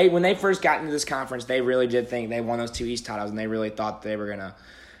 When they first got into this conference, they really did think they won those 2 East titles, and they really thought they were gonna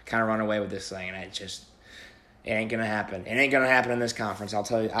kind of run away with this thing, and it ain't gonna happen. It ain't gonna happen in this conference. I'll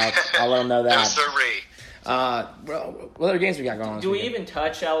tell you. I'll let them know that. No, sirree. What other games we got going on? Do we even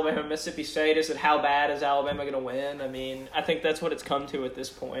touch Alabama, Mississippi State? Is it how bad is Alabama going to win? I mean, I think that's what it's come to at this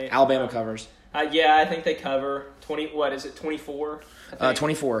point. Alabama covers. Yeah, I think they cover 20. What is it? 24.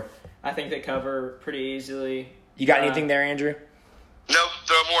 24. I think they cover pretty easily. You got anything there, Andrew? Nope.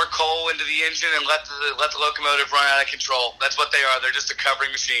 Throw more coal into the engine and let the locomotive run out of control. That's what they are. They're just a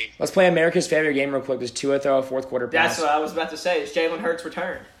covering machine. Let's play America's favorite game real quick. Does Tua throw a fourth quarter pass? That's what I was about to say. It's Jalen Hurts'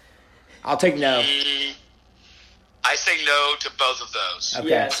 return. I'll take no. I say no to both of those. Okay.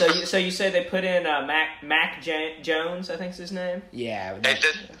 Yeah, so you say they put in Mac Jones, I think's his name? Yeah. And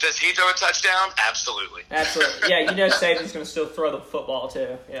does he throw a touchdown? Absolutely. Absolutely. Yeah, Saban's going to still throw the football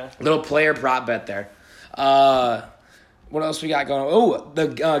too. Yeah. Little player prop bet there. What else we got going on? Oh,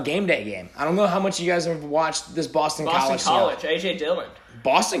 the game day game. I don't know how much you guys have watched this Boston College. A.J. Dillon.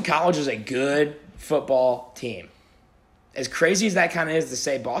 Boston College is a good football team. As crazy as that kind of is to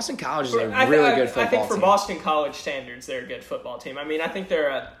say, Boston College is a really good football team. I think for Boston College standards, they're a good football team. I mean, I think they're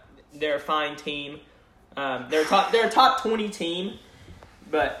a fine team. They're a top 20 team,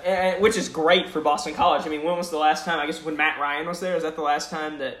 but which is great for Boston College. I mean, when was the last time? I guess when Matt Ryan was there. Is that the last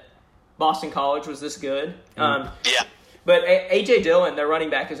time that Boston College was this good? Yeah. But A.J. Dillon, their running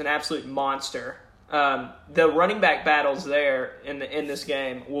back, is an absolute monster. The running back battles there in this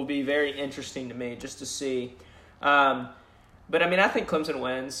game will be very interesting to me just to see. But I mean, I think Clemson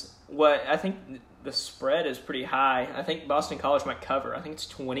wins. I think the spread is pretty high. I think Boston College might cover. I think it's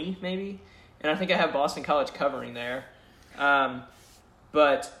 20 maybe, and I think I have Boston College covering there.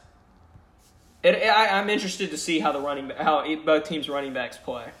 But I'm interested to see how both teams' running backs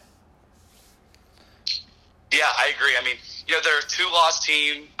play. Yeah, I agree. I mean, they're a 2-loss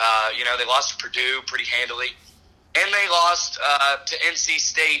team. They lost to Purdue pretty handily. And they lost to NC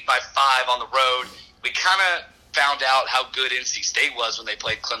State by 5 on the road. We kind of found out how good NC State was when they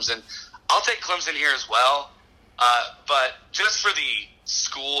played Clemson. I'll take Clemson here as well. But just for the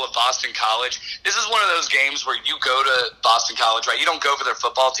school of Boston College, this is one of those games where you go to Boston College, right? You don't go for their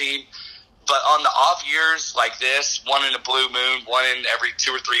football team. But on the off years like this, one in a blue moon, one in every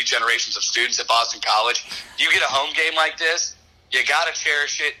 2 or 3 generations of students at Boston College, you get a home game like this, you got to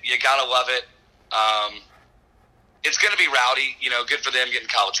cherish it. You got to love it. It's going to be rowdy, good for them getting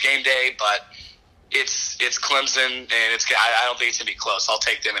college game day, but it's Clemson, and I don't think it's going to be close. I'll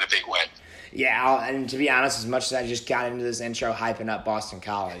take them in a big win. Yeah, and to be honest, as much as I just got into this intro hyping up Boston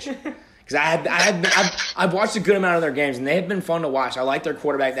College, because I've watched a good amount of their games, and they have been fun to watch. I like their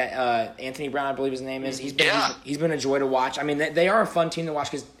quarterback, that Anthony Brown, I believe his name is. He's been a joy to watch. I mean, they are a fun team to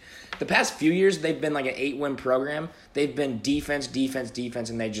watch because the past few years they've been like an 8-win program. They've been defense,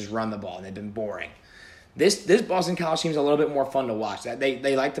 and they just run the ball, and they've been boring. This Boston College team is a little bit more fun to watch.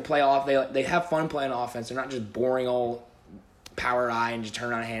 They like to play off. They have fun playing offense. They're not just boring old power eye and just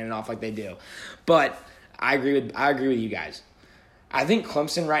turn on a hand and off like they do. But I agree with you guys. I think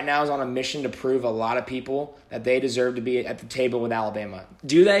Clemson right now is on a mission to prove a lot of people that they deserve to be at the table with Alabama.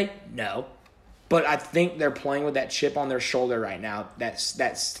 Do they? No. But I think they're playing with that chip on their shoulder right now.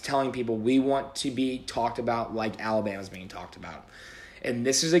 That's telling people we want to be talked about like Alabama's being talked about. And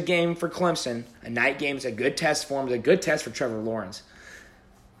this is a game for Clemson, a night game. It's a good test for them. It's a good test for Trevor Lawrence.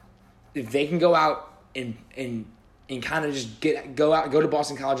 If they can go out and kind of just go to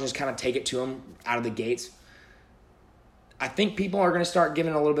Boston College and just kind of take it to them out of the gates, I think people are going to start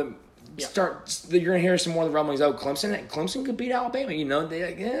giving a little bit. You're going to hear some more of the rumblings. Oh, Clemson could beat Alabama.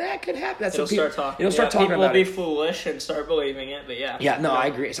 That could happen. It'll start talking about it. People will be foolish and start believing it. But yeah. Yeah, no, I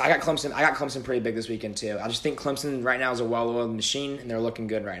agree. So I got Clemson pretty big this weekend too. I just think Clemson right now is a well-oiled machine, and they're looking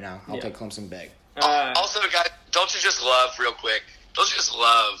good right now. I'll take Clemson big. Also, guys, don't you just love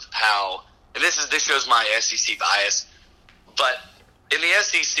how? And this shows my SEC bias, but in the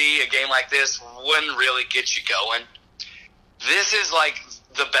SEC, a game like this wouldn't really get you going. This is like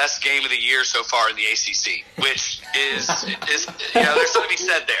the best game of the year so far in the ACC, which is there's something to be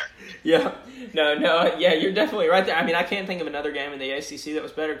said there. Yeah. No, you're definitely right there. I mean, I can't think of another game in the ACC that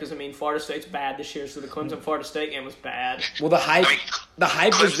was better because, Florida State's bad this year, so the Clemson-Florida State game was bad. Well, the hype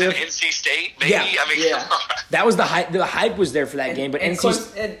was there. NC State, maybe? Yeah. That was the hype. The hype was there for that game, but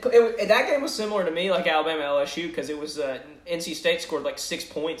that game was similar to me, like Alabama-LSU, because it was NC State scored like 6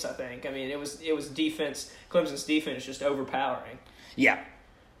 points, I think. It was defense. Clemson's defense just overpowering. Yeah.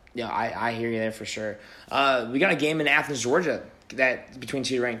 Yeah, I hear you there for sure. We got a game in Athens, Georgia, that between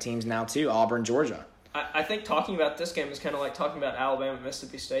 2 ranked teams now too, Auburn, Georgia. I think talking about this game is kind of like talking about Alabama and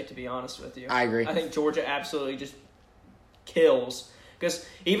Mississippi State, to be honest with you. I agree. I think Georgia absolutely just kills. Because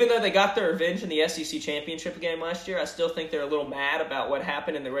even though they got their revenge in the SEC championship game last year, I still think they're a little mad about what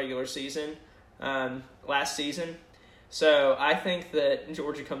happened in the regular season last season. So I think that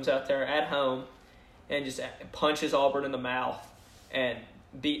Georgia comes out there at home and just punches Auburn in the mouth and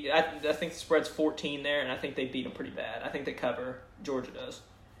I think the spread's 14 there, and I think they beat them pretty bad. I think they cover. Georgia does.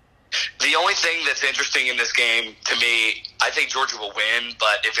 The only thing that's interesting in this game, to me, I think Georgia will win,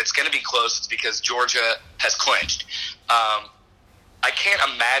 but if it's going to be close, it's because Georgia has clinched. I can't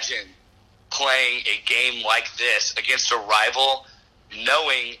imagine playing a game like this against a rival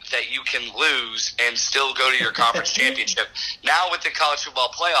knowing that you can lose and still go to your conference championship. Now with the college football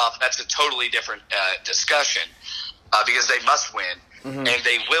playoff, that's a totally different discussion because they must win. Mm-hmm. And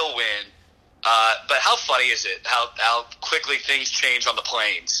they will win. But how funny is it how quickly things change on the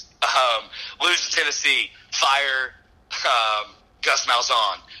plains? Lose to Tennessee, fire Gus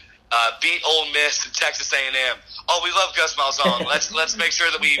Malzahn, beat Ole Miss and Texas A&M. Oh, we love Gus Malzahn. Let's make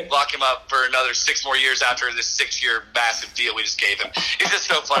sure that we lock him up for another 6 more years after this 6-year massive deal we just gave him. It's just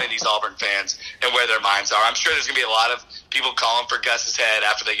so funny, these Auburn fans and where their minds are. I'm sure there's going to be a lot of people calling for Gus's head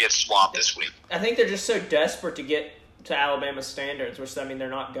after they get swamped this week. I think they're just so desperate to get to Alabama standards, which they're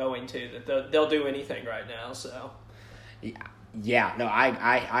not going to. That they'll do anything right now. So, yeah, no,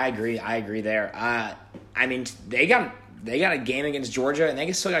 I agree. I agree there. They got a game against Georgia, and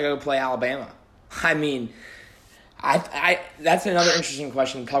they still got to go play Alabama. That's another interesting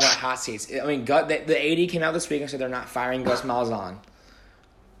question. Talking about hot seats. The AD came out this week and said they're not firing Gus Malzahn.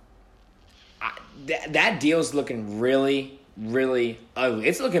 That deal's looking really, really ugly.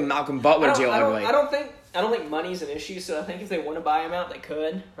 It's looking Malcolm Butler deal ugly. I don't think money's an issue, so I think if they want to buy him out, they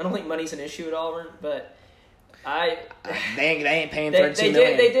could. I don't think money's an issue at Auburn, but they ain't paying $13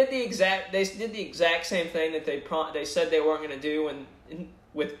 million. They did the exact same thing that they said they weren't going to do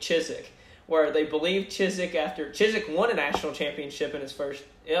with Chiswick, where they believed Chiswick after Chiswick won a national championship in his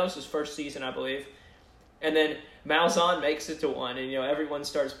first season, I believe. And then Malzahn makes it to one, and everyone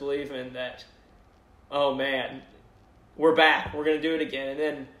starts believing that, oh man, we're back, we're going to do it again. And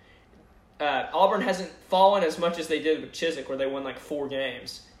then Auburn hasn't fallen as much as they did with Chiswick, where they won like 4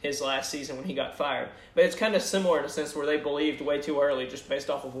 games his last season when he got fired. But it's kind of similar in a sense where they believed way too early just based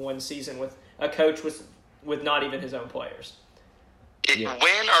off of one season with a coach with not even his own players.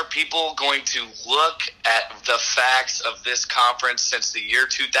 When are people going to look at the facts of this conference since the year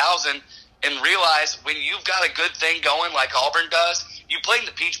 2000 and realize when you've got a good thing going like Auburn does? You played in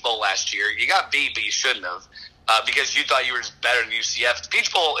the Peach Bowl last year. You got beat, but you shouldn't have. Because you thought you were better than UCF. The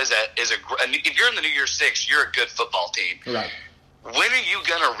Peach Bowl is a if you're in the New Year's Six, you're a good football team. Right. When are you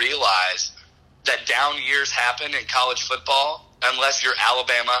going to realize that down years happen in college football unless you're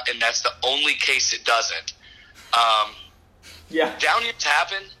Alabama, and that's the only case it doesn't? Down years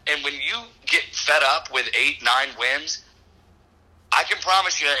happen, and when you get fed up with 8, 9 wins, I can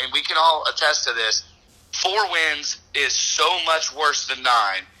promise you, and we can all attest to this, 4 wins is so much worse than 9.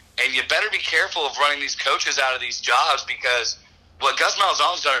 And you better be careful of running these coaches out of these jobs, because what Gus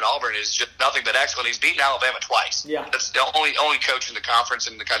Malzahn's done at Auburn is just nothing but excellent. He's beaten Alabama twice. Yeah. That's the only coach in the conference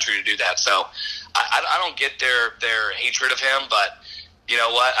in the country to do that. So I don't get their hatred of him, but you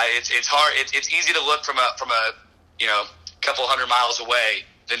know what? It's hard. It's easy to look from a couple hundred miles away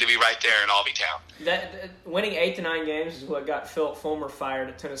than to be right there in Albee Town. That winning 8 to 9 games is what got Philip Fulmer fired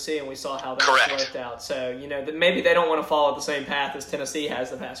at Tennessee, and we saw how that worked out. So maybe they don't want to follow the same path as Tennessee has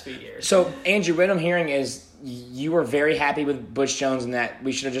the past few years. So Andrew, what I'm hearing is you were very happy with Butch Jones and that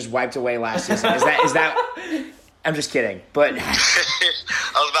we should have just wiped away last season. Is that? I'm just kidding, but I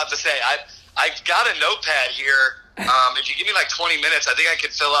was about to say I've got a notepad here. If you give me like 20 minutes, I think I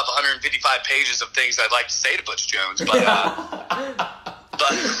could fill up 155 pages of things I'd like to say to Butch Jones. But.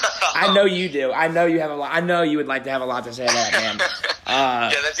 I know you do. I know you have a lot. I know you would like to have a lot to say to that, man.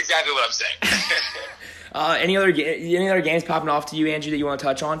 Yeah, that's exactly what I'm saying. Any other games popping off to you, Andrew, that you want to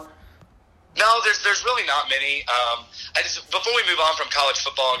touch on? No, there's really not many. Before we move on from college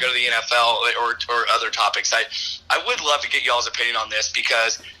football and go to the NFL or other topics, I would love to get y'all's opinion on this,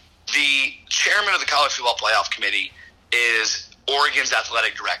 because the chairman of the College Football Playoff Committee is Oregon's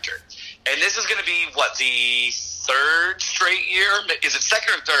athletic director. And this is going to be, the 3rd straight year? Is it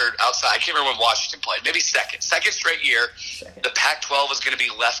 2nd or 3rd outside? I can't remember when Washington played. Maybe 2nd. 2nd straight year. The Pac-12 is going to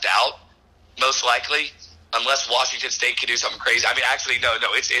be left out, most likely, unless Washington State can do something crazy. I mean, actually, no.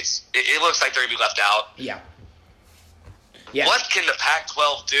 It looks like they're going to be left out. Yeah. What can the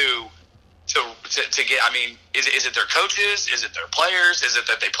Pac-12 do to get? I mean, is it their coaches? Is it their players? Is it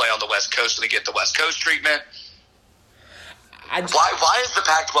that they play on the West Coast and they get the West Coast treatment? Why is the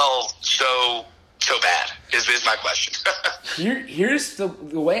Pac-12 so bad? Is my question. Here's the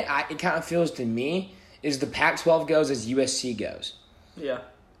way it kind of feels to me is the Pac-12 goes as USC goes. Yeah.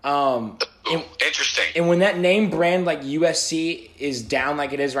 Interesting. And when that name brand like USC is down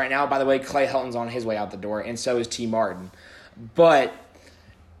like it is right now, by the way, Clay Helton's on his way out the door, and so is T. Martin. But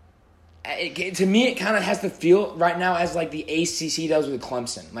to me, it kind of has the feel right now as like the ACC does with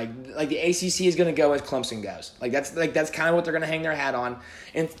Clemson. Like the ACC is going to go as Clemson goes. That's kind of what they're going to hang their hat on.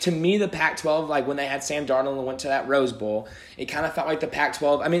 And to me, the Pac-12, like when they had Sam Darnold and went to that Rose Bowl, it kind of felt like the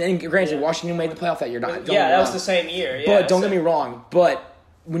Pac-12. I mean, and granted, Washington made the playoff that year. That was the same year. Yeah, but don't get me wrong. But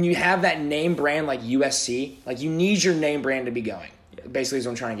when you have that name brand like USC, like you need your name brand to be going. Basically is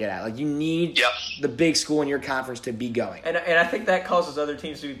what I'm trying to get at. Like you need the big school in your conference to be going. And I think that causes other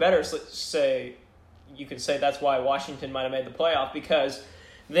teams to be better. So you could say that's why Washington might have made the playoff, because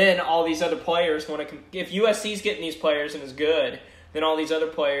then all these other players want to – if USC's getting these players and is good, then all these other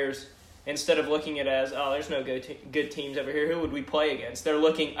players, instead of looking at it as, oh, there's no good teams over here, who would we play against? They're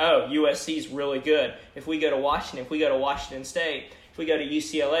looking, oh, USC's really good. If we go to Washington, if we go to Washington State, if we go to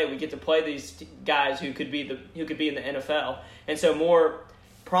UCLA, we get to play these guys who could be in the NFL. And so more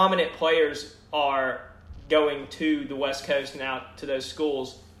prominent players are going to the West Coast and out to those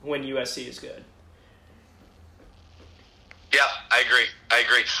schools when USC is good. Yeah, I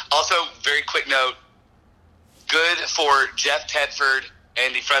agree. Also, very quick note, good for Jeff Tedford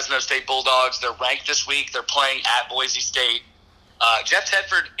and the Fresno State Bulldogs. They're ranked this week. They're playing at Boise State. Jeff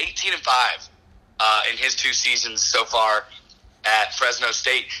Tedford, 18-5 in his 2 seasons so far at Fresno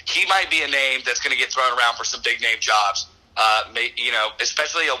State. He might be a name that's going to get thrown around for some big-name jobs.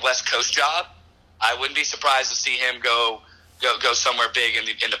 Especially a West Coast job. I wouldn't be surprised to see him go somewhere big in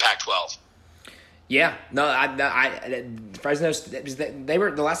the Pac-12. Yeah, no, Fresno. They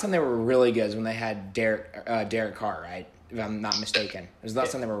were the last time they were really good is when they had Derek Carr, right? If I'm not mistaken, it was the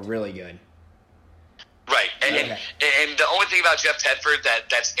last time they were really good. Right, and the only thing about Jeff Tedford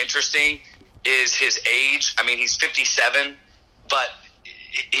that's interesting is his age. I mean, he's 57, but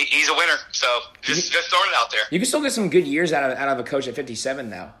he's a winner. So just throwing it out there. You can still get some good years out of a coach at 57,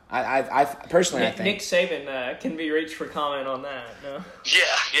 though. I personally, I think Nick Saban can be reached for comment on that. No.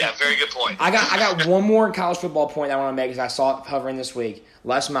 Yeah, very good point. I got one more college football point I want to make because I saw it hovering this week.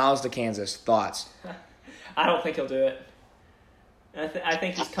 Les Miles to Kansas. Thoughts? I don't think he'll do it. I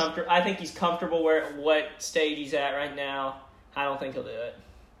think he's comfortable. I think he's comfortable what stage he's at right now. I don't think he'll do it.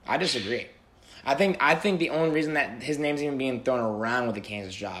 I disagree. I think the only reason that his name's even being thrown around with the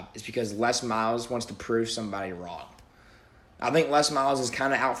Kansas job is because Les Miles wants to prove somebody wrong. I think Les Miles is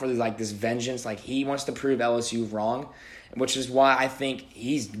kind of out for this vengeance. Like, he wants to prove LSU wrong, which is why I think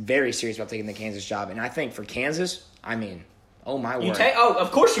he's very serious about taking the Kansas job. And I think for Kansas, I mean, oh my word.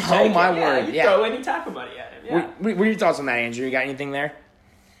 Of course you take it. Oh my word. You throw any type of money at him. Yeah. What are your thoughts on that, Andrew? You got anything there?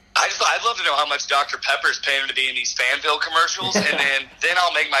 I'd love to know how much Dr. Pepper's paying him to be in these Fanville commercials, and then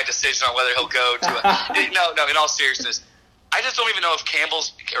I'll make my decision on whether he'll go to no, in all seriousness, I just don't even know if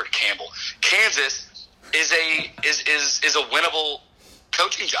Kansas is a winnable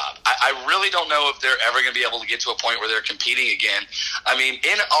coaching job. I really don't know if they're ever going to be able to get to a point where they're competing again. I mean,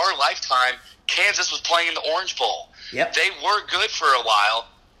 in our lifetime, Kansas was playing in the Orange Bowl. Yep. They were good for a while,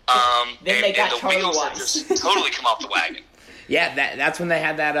 then they got the wheels have just totally come off the wagon. Yeah, that's when they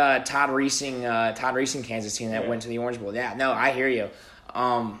had that Todd Reesing Kansas team that went to the Orange Bowl. Yeah, no, I hear you.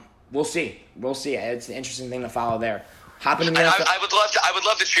 We'll see. It's an interesting thing to follow there. Hopping in the NFL. I would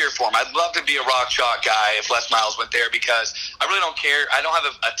love to cheer for him. I'd love to be a rock chalk guy if Les Miles went there because I really don't care. I don't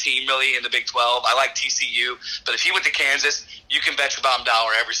have a team really in the Big 12. I like TCU, but if he went to Kansas, you can bet your bottom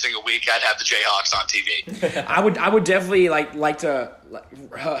dollar every single week I'd have the Jayhawks on TV. I would definitely like to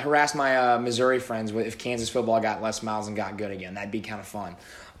harass my Missouri friends if Kansas football got Les Miles and got good again. That'd be kind of fun.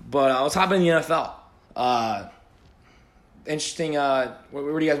 But let's hop in the NFL. Interesting.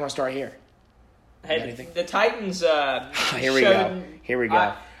 Where do you guys want to start here? Hey, the Titans. Here we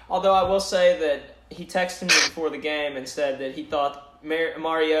go. Although I will say that he texted me before the game and said that he thought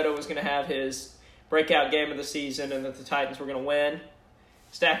Mariota was going to have his breakout game of the season and that the Titans were going to win.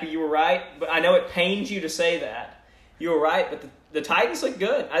 Stacker, you were right, but I know it pains you to say that. You were right, but the Titans look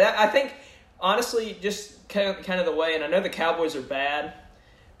good. I think, honestly, just kind of the way, and I know the Cowboys are bad,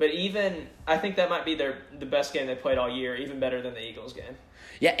 but I think that might be the best game they played all year, even better than the Eagles game.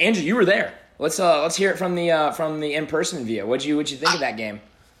 Yeah, Andrew, you were there. Let's hear it from the in-person view. What'd you think of that game?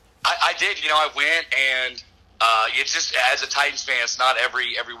 I did. I went, and it's just, as a Titans fan, it's not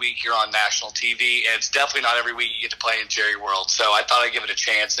every week you're on national TV, and it's definitely not every week you get to play in Jerry World. So I thought I'd give it a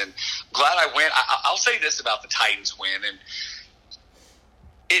chance, and glad I went. I'll say this about the Titans win, and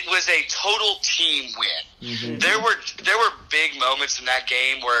it was a total team win. Mm-hmm. There were big moments in that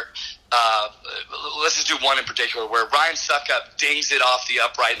game where. Let's just do one in particular where Ryan Suckup dings it off the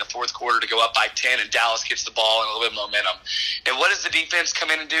upright in the fourth quarter to go up by 10, and Dallas gets the ball and a little bit of momentum. And what does the defense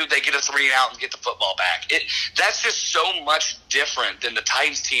come in and do? They get a 3-and-out and get the football back. That's just so much different than the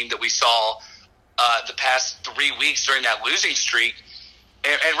Titans team that we saw the past 3 weeks during that losing streak.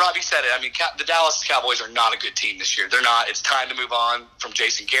 And Robbie said it. I mean, the Dallas Cowboys are not a good team this year. They're not. It's time to move on from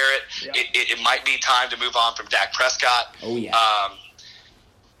Jason Garrett. Yeah. It might be time to move on from Dak Prescott. Oh, yeah.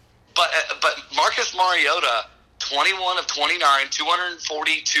 But Marcus Mariota, 21 of 29,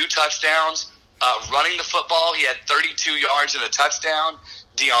 242 touchdowns, running the football. He had 32 yards and a touchdown.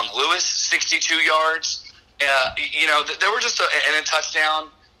 Dion Lewis, 62 yards. There were just and a touchdown.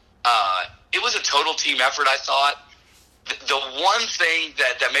 It was a total team effort, I thought. The one thing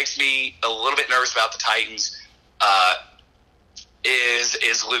that makes me a little bit nervous about the Titans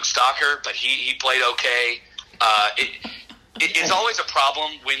is Luke Stalker, but he played okay. It's always a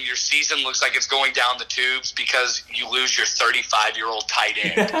problem when your season looks like it's going down the tubes because you lose your 35-year-old tight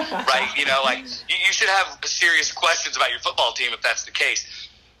end, right? You should have serious questions about your football team if that's the case.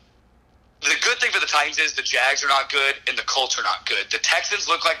 The good thing for the Titans is the Jags are not good and the Colts are not good. The Texans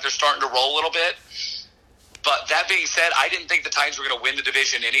look like they're starting to roll a little bit. But that being said, I didn't think the Titans were going to win the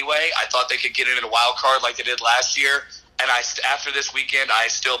division anyway. I thought they could get in a wild card like they did last year. And after this weekend, I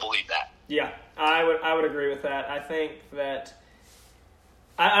still believe that. Yeah, I would agree with that. I think that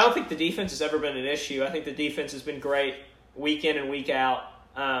I don't think the defense has ever been an issue. I think the defense has been great week in and week out.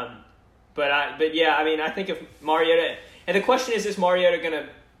 But yeah, I mean, I think if Mariota, and the question is Mariota going to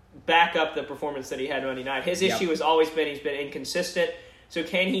back up the performance that he had Monday night? His issue has always been he's been inconsistent. So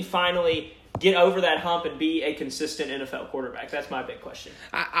can he finally get over that hump and be a consistent NFL quarterback? That's my big question.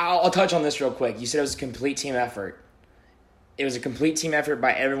 I'll touch on this real quick. You said it was a complete team effort. It was a complete team effort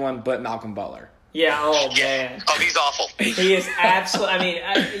by everyone but Malcolm Butler. Yeah, man. Oh, he's awful. He is absolutely –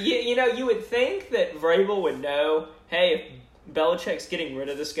 I mean, you would think that Vrabel would know, hey, Belichick's getting rid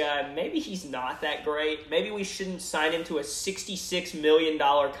of this guy. Maybe he's not that great. Maybe we shouldn't sign him to a $66 million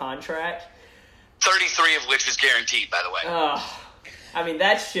contract. 33 of which is guaranteed, by the way. I mean,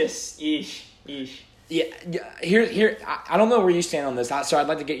 that's just yeesh. Yeah, here. I don't know where you stand on this, so I'd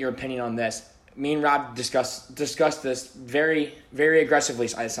like to get your opinion on this. Me and Rob discussed this very, very aggressively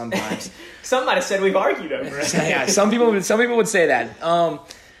sometimes. Somebody said we've argued over it. Yeah, some people would say that.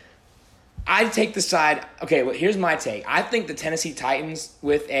 I take the side. Okay, well, here's my take. I think the Tennessee Titans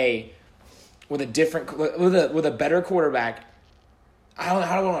with a better quarterback. How do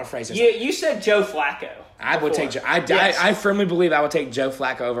I want to phrase this? You said Joe Flacco. I would take Joe. I firmly believe I would take Joe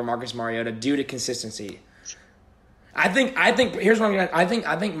Flacco over Marcus Mariota due to consistency. I think here's what I'm going to.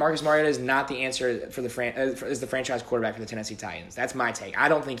 I think Marcus Mariota is not the answer for is the franchise quarterback for the Tennessee Titans. That's my take. I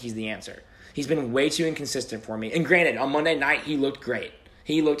don't think he's the answer. He's been way too inconsistent for me. And granted, on Monday night he looked great.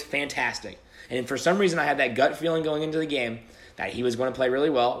 He looked fantastic. And for some reason I had that gut feeling going into the game that he was going to play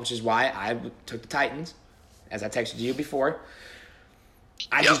really well, which is why I took the Titans, as I texted you before.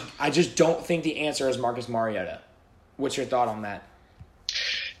 I just don't think the answer is Marcus Mariota. What's your thought on that?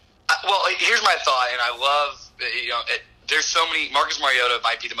 Well, here's my thought, and I love, there's so many. Marcus Mariota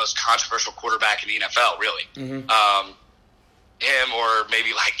might be the most controversial quarterback in the NFL, really. Mm-hmm. Him or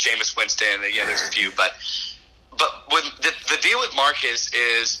maybe like Jameis Winston. Yeah, there's a few, but when the deal with Marcus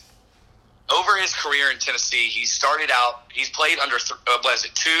is over his career in Tennessee, he's played under it's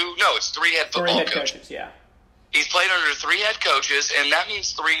 3 head football coaches. Yeah. He's played under 3 head coaches, and that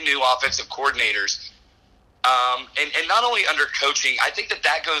means 3 new offensive coordinators. And not only under coaching, I think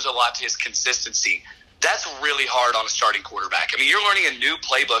that goes a lot to his consistency. That's really hard on a starting quarterback. I mean, you're learning a new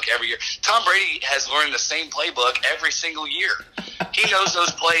playbook every year. Tom Brady has learned the same playbook every single year. He knows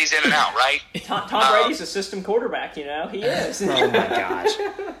those plays in and out, right? Tom Brady's a system quarterback, He is. Oh, my gosh.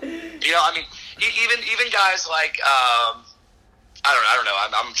 I mean, even guys like I don't know.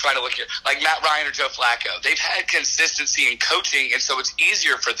 I'm trying to look here. Like Matt Ryan or Joe Flacco. They've had consistency in coaching, and so it's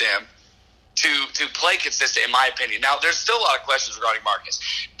easier for them to play consistent, in my opinion. Now, there's still a lot of questions regarding Marcus.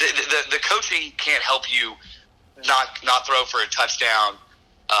 The coaching can't help you not throw for a touchdown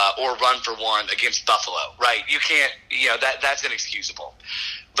or run for one against Buffalo, right? You can't, that's inexcusable.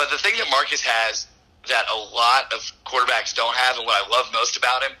 But the thing that Marcus has that a lot of quarterbacks don't have, and what I love most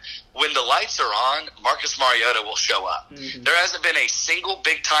about him, when the lights are on, Marcus Mariota will show up. Mm-hmm. There hasn't been a single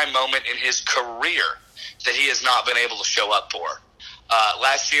big-time moment in his career that he has not been able to show up for.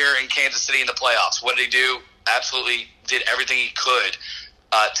 Last year in Kansas City in the playoffs, what did he do? Absolutely did everything he could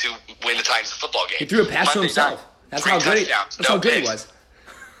to win the Titans football game. He threw a pass to himself. That's how good he was.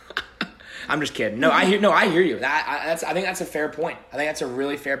 I'm just kidding. No, I hear you. I think that's a fair point. I think that's a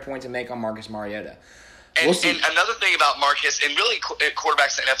really fair point to make on Marcus Mariota. And another thing about Marcus, and really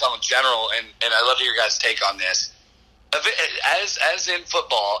quarterbacks in the NFL in general, and I'd love to hear your guys' take on this. As in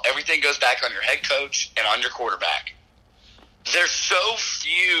football, everything goes back on your head coach and on your quarterback. There's so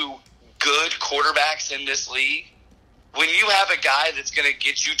few good quarterbacks in this league. When you have a guy that's going to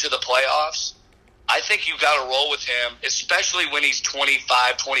get you to the playoffs, I think you've got to roll with him, especially when he's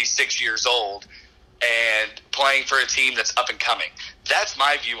 25, 26 years old and playing for a team that's up and coming. That's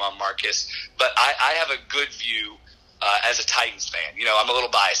my view on Marcus, but I have a good view as a Titans fan. I'm a little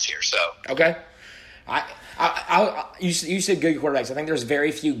biased here, so. Okay. You said good quarterbacks. I think there's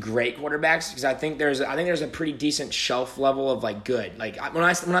very few great quarterbacks because I think there's a pretty decent shelf level of like good. Like when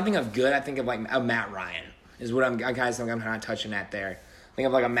I think of good, I think of like a Matt Ryan is what I'm kind of touching at there. Think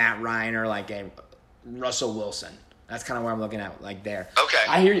of like a Matt Ryan or like a Russell Wilson. That's kind of what I'm looking at like there. Okay.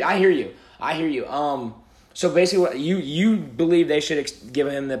 I hear you. So basically, what you believe they should give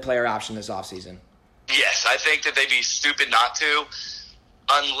him the player option this offseason? Yes, I think that they'd be stupid not to.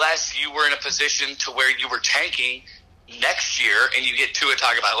 Unless you were in a position to where you were tanking next year and you get Tua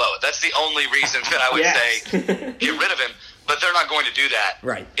Tagovailoa. That's the only reason that I would say get rid of him. But they're not going to do that.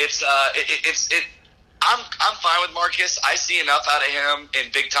 Right. I'm fine with Marcus. I see enough out of him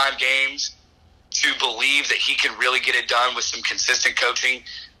in big time games to believe that he can really get it done with some consistent coaching.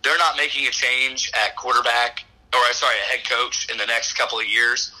 They're not making a change at quarterback, a head coach in the next couple of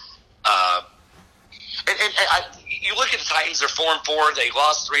years. You look at the Titans; they're 4-4. They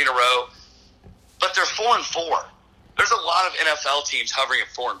lost 3 in a row, but they're 4-4. There's a lot of NFL teams hovering at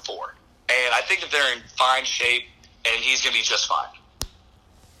 4-4, and I think that they're in fine shape, and he's going to be just fine.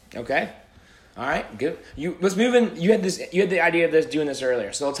 Okay, all right, good. Let's move in. You had the idea of doing this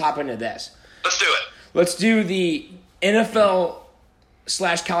earlier, so let's hop into this. Let's do it. Let's do the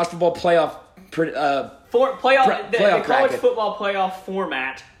NFL/college football playoff. The college football playoff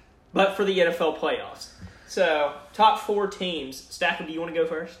format, but for the NFL playoffs. So, top 4 teams. Stacker, do you want to go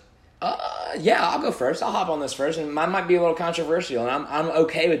first? Yeah, I'll go first. I'll hop on this first, and mine might be a little controversial, and I'm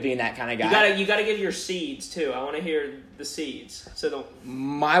okay with being that kind of guy. You gotta give your seeds too. I want to hear the seeds.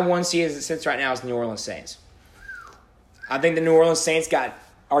 My 1 seed as it sits right now is the New Orleans Saints. I think the New Orleans Saints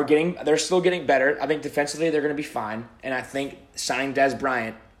they're still getting better. I think defensively they're going to be fine, and I think signing Dez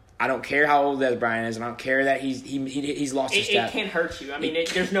Bryant. I don't care how old Dez Bryant is, and I don't care that he's lost his step. It can't hurt you. I mean,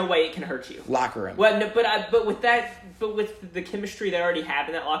 there's no way it can hurt you. Locker room. Well, no, but with the chemistry they already have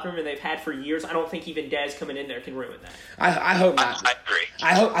in that locker room and they've had for years, I don't think even Dez coming in there can ruin that. I hope not. I agree.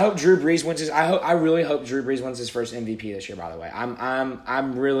 I hope Drew Brees wins his. I really hope Drew Brees wins his first MVP this year. By the way,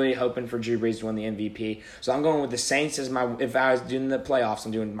 I'm really hoping for Drew Brees to win the MVP. So I'm going with the Saints as my. If I was doing the playoffs,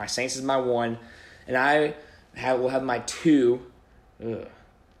 I'm doing my Saints as my 1, and will have my 2.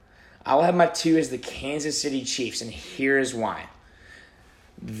 I will have my 2 as the Kansas City Chiefs, and here is why.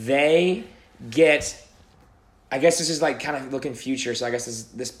 They get. I guess this is like kind of looking future, so I guess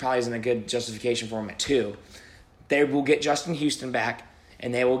this probably isn't a good justification for them at 2. They will get Justin Houston back,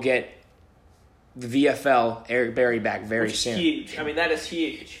 and they will get the VFL Eric Berry back very soon. Huge. I mean, that is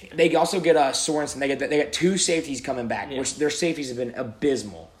huge. They also get Sorensen. They get 2 safeties coming back, which their safeties have been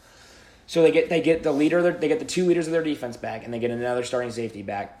abysmal. So they get the leader. They get the 2 leaders of their defense back, and they get another starting safety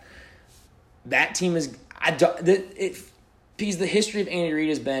back. That team is because the history of Andy Reid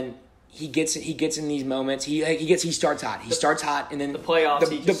has been he gets in these moments. He starts hot. He starts hot, and then the playoffs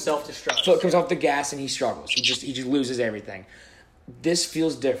he just self-destructs. Foot comes off the gas and he struggles. He just loses everything. This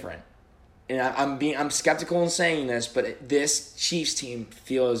feels different, and I'm skeptical in saying this, but this Chiefs team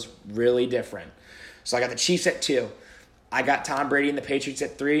feels really different. So I got the Chiefs at 2. I got Tom Brady and the Patriots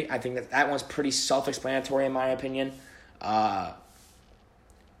at 3. I think that one's pretty self-explanatory in my opinion.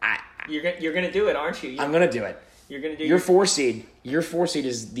 You're gonna do it, aren't you? I'm gonna do it. You're gonna do your 4 seed. Your 4 seed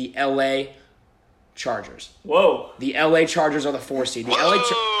is the LA Chargers. Whoa. The LA Chargers are the 4 seed. The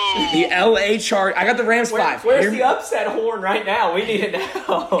LA Chargers. I got the Rams 5. Where's the upset horn right now? We need it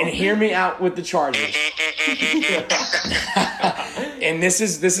now. And hear me out with the Chargers. And this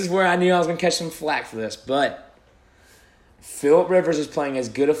is where I knew I was gonna catch some flack for this, but Phillip Rivers is playing as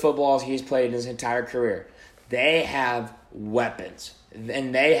good a football as he's played in his entire career. They have weapons,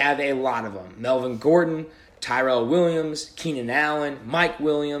 and they have a lot of them. Melvin Gordon, Tyrell Williams, Keenan Allen, Mike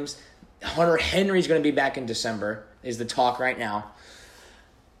Williams. Hunter Henry's going to be back in December, is the talk right now.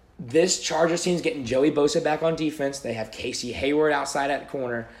 This Chargers team's getting Joey Bosa back on defense. They have Casey Hayward outside at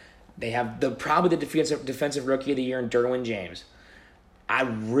corner. They have probably the defensive rookie of the year in Derwin James. I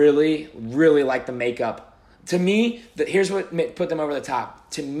really, really like the makeup. To me, here's what put them over the top.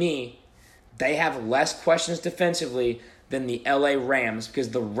 To me, they have less questions defensively than the LA Rams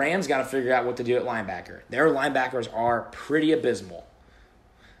because the Rams got to figure out what to do at linebacker. Their linebackers are pretty abysmal.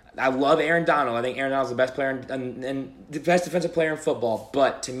 I love Aaron Donald. I think Aaron Donald's the best player and the best defensive player in football.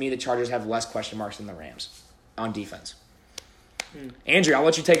 But to me, the Chargers have less question marks than the Rams on defense. Andrew, I'll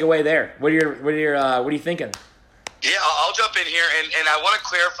let you take away there. What are you thinking? Yeah, I'll jump in here, and I want to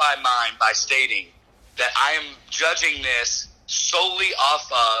clarify mine by stating that I am judging this solely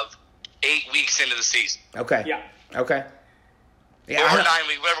off of 8 weeks into the season. Okay. Yeah. Okay. Yeah, or 9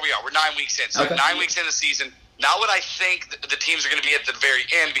 weeks, whatever we are. We're 9 weeks in. So 9 weeks into the season. Not what I think the teams are going to be at the very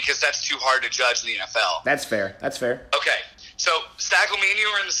end because that's too hard to judge in the NFL. That's fair. Okay. So, Stackle, me and you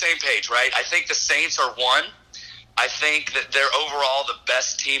are on the same page, right? I think the Saints are 1. I think that they're overall the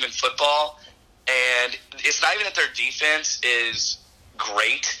best team in football. And it's not even that their defense is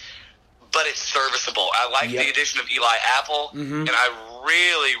great, but it's serviceable. I like the addition of Eli Apple, and I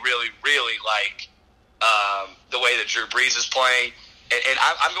really, really, really like the way that Drew Brees is playing. And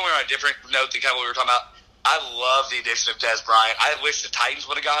I'm going on a different note than kind of what we were talking about. I love the addition of Dez Bryant. I wish the Titans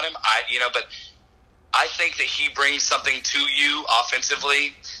would have got him. But I think that he brings something to you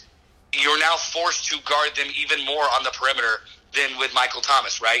offensively. You're now forced to guard them even more on the perimeter than with Michael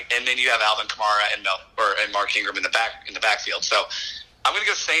Thomas, right? And then you have Alvin Kamara and Mark Ingram in the backfield. So I'm going to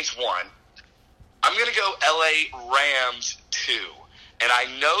go Saints 1. I'm going to go LA Rams 2. And I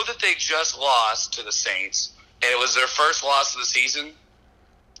know that they just lost to the Saints, and it was their first loss of the season.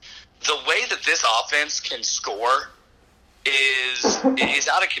 The way that this offense can score is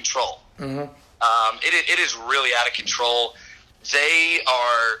out of control. Mm-hmm. It is really out of control. They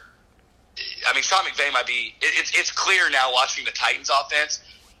are. I mean, Sean McVay might be. It's clear now watching the Titans offense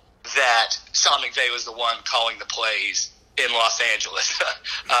that Sean McVay was the one calling the plays in Los Angeles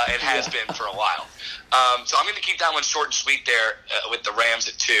and has been for a while. So I'm going to keep that one short and sweet there with the Rams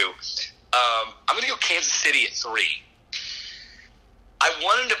at 2. I'm going to go Kansas City at 3. I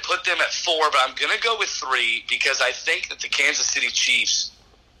wanted to put them at 4, but I'm going to go with 3 because I think that the Kansas City Chiefs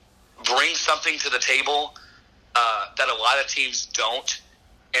bring something to the table that a lot of teams don't.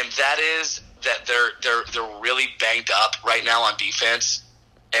 and that is that they're really banged up right now on defense.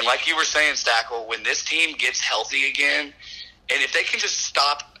 And like you were saying, Stackle, when this team gets healthy again, and if they can just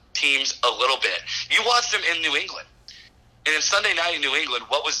stop teams a little bit. You watched them in New England. And then Sunday night in New England,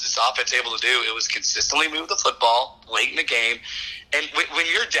 what was this offense able to do? It was consistently move the football late in the game. And when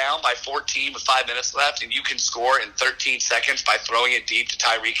you're down by 14 with 5 minutes left and you can score in 13 seconds by throwing it deep to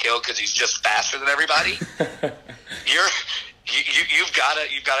Tyreek Hill because he's just faster than everybody, you've got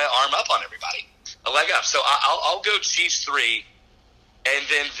to arm up on everybody, a leg up. So I'll go Chiefs 3. And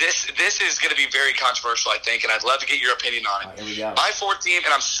then this is going to be very controversial, I think, and I'd love to get your opinion on it. Here we go. My fourth team,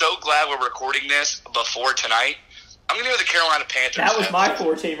 and I'm so glad we're recording this before tonight, I'm going to go with the Carolina Panthers. That was my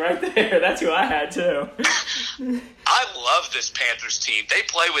 4 team right there. That's who I had, too. I love this Panthers team. They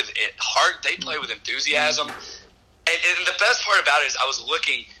play with heart. They play with enthusiasm. And the best part about it is I was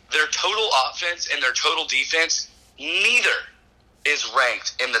looking, their total offense and their total defense, neither is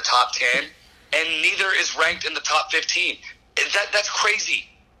ranked in the top 10, and neither is ranked in the top 15. That's crazy.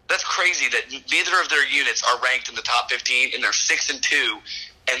 That's crazy that neither of their units are ranked in the top 15, and they're 6-2,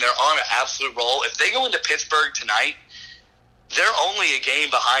 and they're on an absolute roll. If they go into Pittsburgh tonight, they're only a game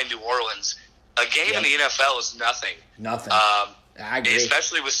behind New Orleans. A game in the NFL is nothing. Nothing. I agree.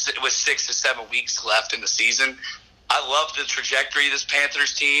 Especially with 6 to 7 weeks left in the season. I love the trajectory of this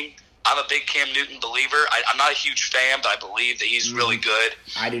Panthers team. I'm a big Cam Newton believer. I'm not a huge fan, but I believe that he's really good.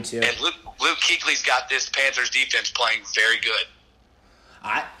 I do too. And Luke Kuechly's got this Panthers defense playing very good.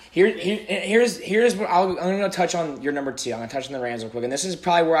 Here's what I'm going to touch on your number 2. I'm going to touch on the Rams real quick, and this is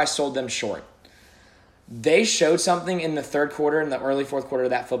probably where I sold them short. They showed something in the third quarter and the early fourth quarter of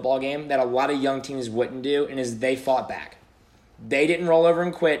that football game that a lot of young teams wouldn't do, and is they fought back. They didn't roll over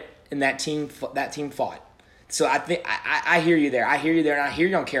and quit, and that team fought. So I think I hear you there. And I hear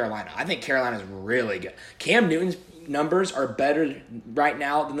you on Carolina. I think Carolina's really good. Cam Newton's numbers are better right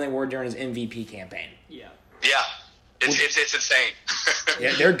now than they were during his MVP campaign. Yeah. It's insane.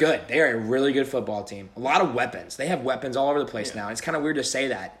 Yeah, they're good. They are a really good football team. A lot of weapons. They have weapons all over the place now. It's kind of weird to say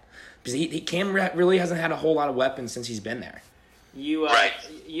that because Cam really hasn't had a whole lot of weapons since he's been there. You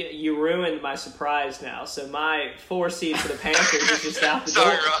ruined my surprise now. So my 4 seed for the Panthers is just out the door.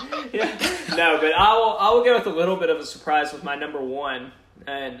 Sorry, Rob. Yeah. No, but I will go with a little bit of a surprise with my number 1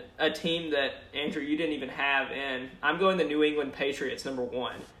 and a team that Andrew you didn't even have in. I'm going the New England Patriots number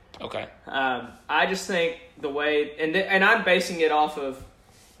 1. Okay. I just think the way and I'm basing it off of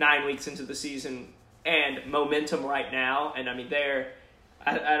 9 weeks into the season and momentum right now, and I mean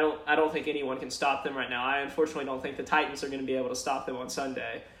I don't think anyone can stop them right now. I unfortunately don't think the Titans are going to be able to stop them on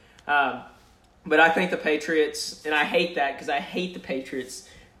Sunday. But I think the Patriots, and I hate that because I hate the Patriots,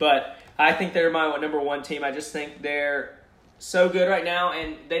 but I think they're my number 1 team. I just think they're so good right now,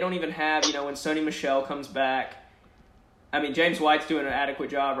 and they don't even have, when Sony Michel comes back. I mean, James White's doing an adequate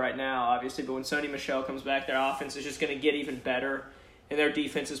job right now, obviously, but when Sony Michel comes back, their offense is just going to get even better, and their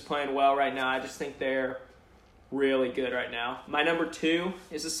defense is playing well right now. I just think they're really good right now. My number 2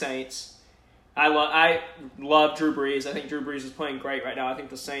 is the Saints. I love Drew Brees. I think Drew Brees is playing great right now. I think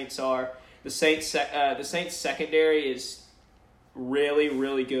the Saints secondary is really,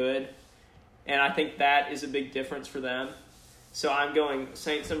 really good, and I think that is a big difference for them. So I'm going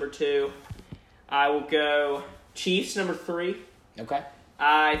Saints number 2. I will go Chiefs number 3. Okay.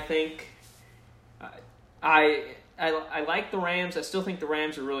 I think I like the Rams. I still think the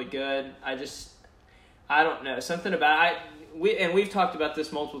Rams are really good. I don't know. Something about we've talked about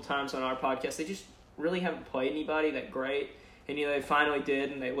this multiple times on our podcast. They just really haven't played anybody that great, and they finally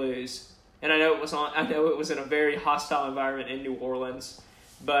did, and they lose. And I know it was in a very hostile environment in New Orleans,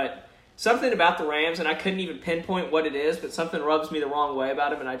 but something about the Rams, and I couldn't even pinpoint what it is, but something rubs me the wrong way about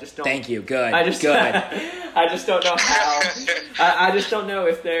them, and I just don't. Thank you. Good. I just don't know how. I just don't know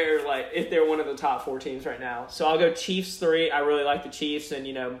if they're one of the top 4 teams right now. So I'll go Chiefs 3. I really like the Chiefs, and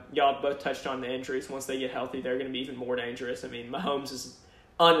y'all both touched on the injuries. Once they get healthy, they're going to be even more dangerous. I mean, Mahomes is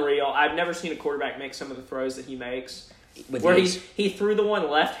unreal. I've never seen a quarterback make some of the throws that he makes. He threw the one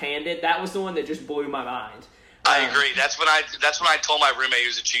left-handed. That was the one that just blew my mind. I agree. That's when I told my roommate he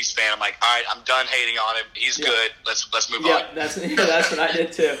was a Chiefs fan. I'm like, all right, I'm done hating on him. He's good. Let's move on. That's what I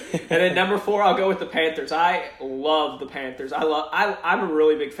did too. And then number 4, I'll go with the Panthers. I love the Panthers. I'm a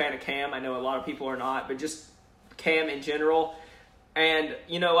really big fan of Cam. I know a lot of people are not, but just Cam in general. And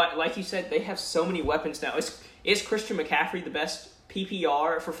like you said, they have so many weapons now. Is Christian McCaffrey the best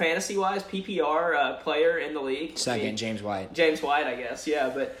PPR for fantasy-wise player in the league? Second, James White, I guess,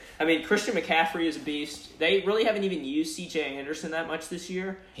 yeah. But, I mean, Christian McCaffrey is a beast. They really haven't even used C.J. Anderson that much this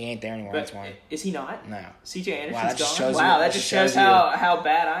year. He ain't there anymore, that's why. Is he not? No. C.J. Anderson's gone? That just shows how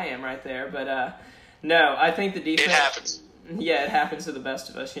bad I am right there. But, no, I think the defense... It happens. Yeah, it happens to the best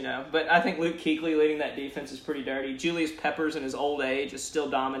of us, But I think Luke Kuechly leading that defense is pretty dirty. Julius Peppers in his old age is still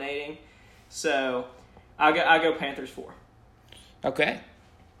dominating. So I'll go Panthers 4. Okay.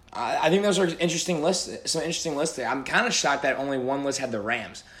 I think those are interesting lists. Some interesting lists there. I'm kind of shocked that only one list had the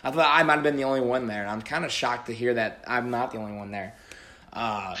Rams. I thought I might have been the only one there, and I'm kind of shocked to hear that I'm not the only one there. When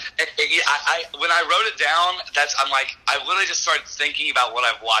I wrote it down, I literally just started thinking about what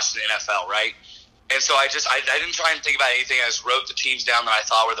I've watched in the NFL, right? And so I didn't try and think about anything. I just wrote the teams down that I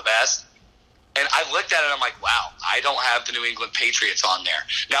thought were the best. And I looked at it and I'm like, wow, I don't have the New England Patriots on there.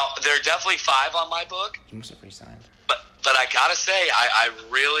 Now, there are definitely 5 on my book. You must have resigned. But I gotta say,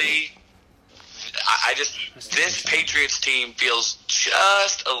 this Patriots team feels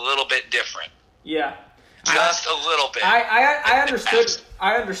just a little bit different. Yeah. Just a little bit.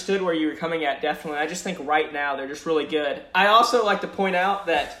 I understood where you were coming at, definitely. I just think right now they're just really good. I also like to point out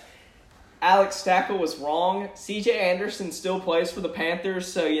that Alex Stackle was wrong. C.J. Anderson still plays for the Panthers,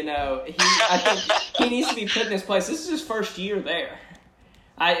 so, I think he needs to be put in his place. This is his first year there.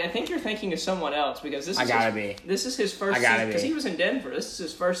 I think you're thinking of someone else because this is his first season because he was in Denver. This is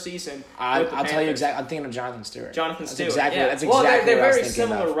his first season. I'll tell you exactly. I'm thinking of Jonathan Stewart. That's Stewart. That's exactly. They're what I was very thinking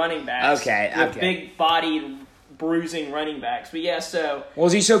similar of. running backs. Okay. Big-bodied, bruising running backs. But yeah, so. Well,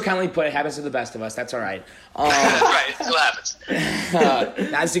 as you so kindly put, it happens to the best of us. That's all right. Right, it still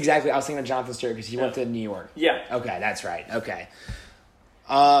happens. That's exactly. I was thinking of Jonathan Stewart because he went to New York. Yeah. Okay, that's right. Okay.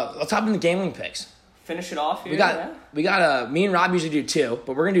 Let's hop into gambling picks. Finish it off here. We got me and Rob usually do 2,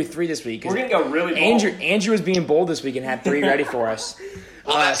 but we're gonna do 3 this week. We're gonna go really bold. Andrew was being bold this week and had 3 ready for us.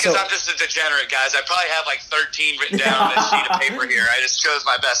 Well, that's because I'm just a degenerate, guys. I probably have 13 written down on this sheet of paper here. I just chose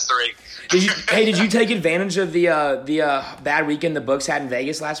my best 3. Did you take advantage of the bad weekend the books had in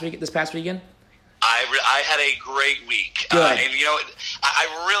Vegas this past weekend? I had a great week. Good. And, I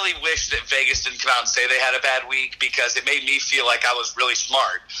really wish that Vegas didn't come out and say they had a bad week because it made me feel like I was really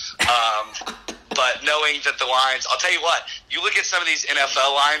smart. But knowing that the lines, I'll tell you what, you look at some of these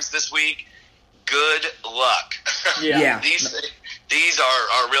NFL lines this week, good luck. Yeah. These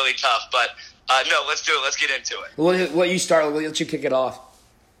are really tough. But, no, let's do it. Let's get into it. We'll let you start. We'll let you kick it off.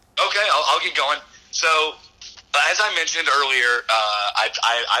 Okay, I'll get going. So, as I mentioned earlier,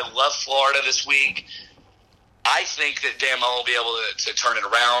 I love Florida this week. I think that Dan Mullen will be able to turn it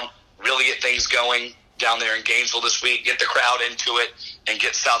around, really get things going down there in Gainesville this week, get the crowd into it, and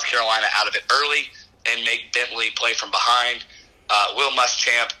get South Carolina out of it early and make Bentley play from behind. Will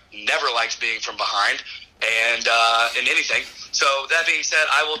Muschamp never likes being from behind and in anything. So that being said,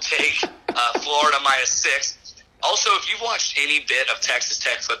 I will take Florida -6. Also, if you've watched any bit of Texas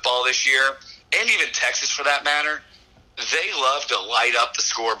Tech football this year, and even Texas for that matter, they love to light up the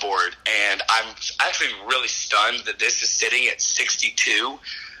scoreboard. And I'm actually really stunned that this is sitting at 62.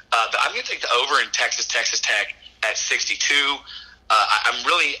 But I'm going to take the over in Texas Tech at 62. I'm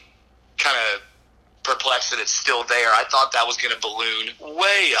really kind of perplexed that it's still there. I thought that was going to balloon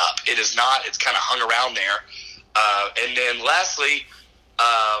way up. It is not. It's kind of hung around there. And then lastly,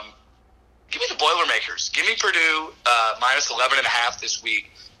 give me the Boilermakers. Give me Purdue -11.5 this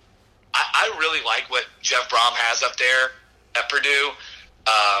week. I really like what Jeff Brom has up there at Purdue.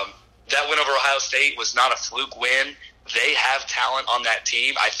 That win over Ohio State was not a fluke win. They have talent on that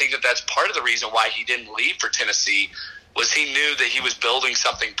team. I think that that's part of the reason why he didn't leave for Tennessee was he knew that he was building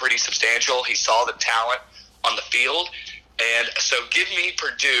something pretty substantial. He saw the talent on the field. And so give me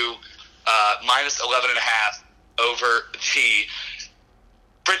Purdue -11.5 over the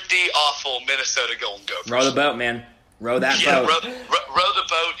pretty awful Minnesota Golden Gophers. Row the boat, man. Row that boat. Row the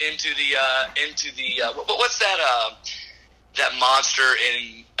boat into the what's that monster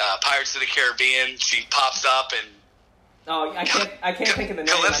in Pirates of the Caribbean? She pops up and I can't think of the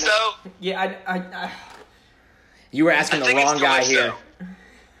name. Calypso? Yeah, I You were asking the wrong guy here.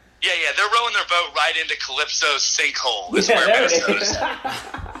 Yeah, they're rowing their boat right into Calypso's sinkhole. Is Yeah, where there it Minnesota's is. at.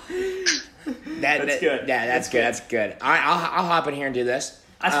 That's good. Yeah, that's good. That's good. All right, I'll hop in here and do this.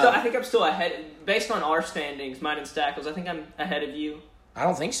 I think I'm still ahead based on our standings, mine and Stackles. I think I'm ahead of you. I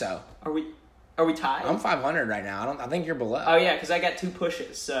don't think so. Are we tied? I'm 500 right now. I think you're below. Oh yeah, because I got 2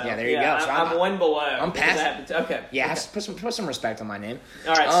 pushes. So yeah, there you go. So I'm 1 below. I'm past. Okay. Yeah, okay. put some respect on my name.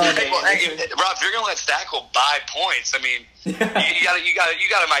 All right. Rob, if you're gonna let Stackle buy points, I mean, you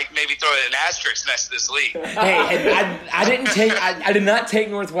gotta maybe throw an asterisk next to this league. Hey, I did not take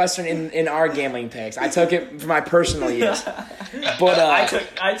Northwestern in our gambling picks. I took it for my personal use. But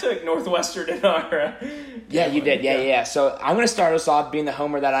I took Northwestern in our. Yeah, you did. Yeah. So I'm gonna start us off being the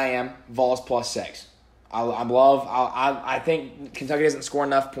homer that I am. Vols +6. I think Kentucky doesn't score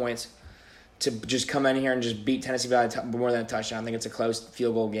enough points to just come in here and just beat Tennessee by more than a touchdown. I think it's a close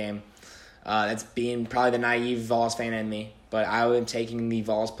field goal game. That's being probably the naive Vols fan in me. But I would taking the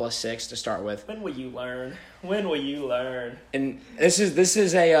Vols +6 to start with. When will you learn? When will you learn? And this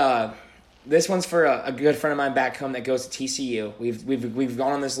one's for a good friend of mine back home that goes to TCU. We've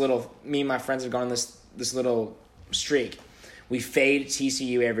gone on this little. Me and my friends have gone on this little streak. We fade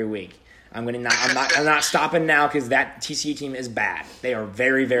TCU every week. I'm not stopping now because that TCU team is bad. They are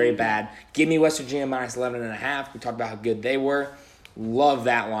very, very bad. Give me West Virginia -11.5. We talked about how good they were. Love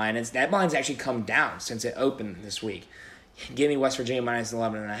that line. That line's actually come down since it opened this week. Give me West Virginia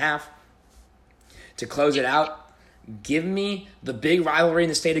 -11.5. To close it out, give me the big rivalry in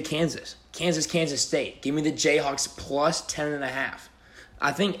the state of Kansas. Kansas State. Give me the Jayhawks +10.5.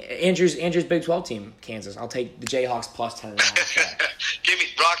 I think Andrew's Big 12 team, Kansas. I'll take the Jayhawks +10.5. Give me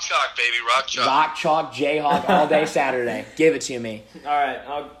rock chalk, baby, rock chalk. Rock chalk, Jayhawk all day Saturday. Give it to me. All right,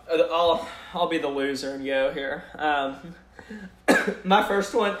 I'll be the loser and go here. My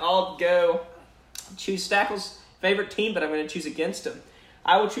first one, I'll go choose Stackle's favorite team, but I'm going to choose against him.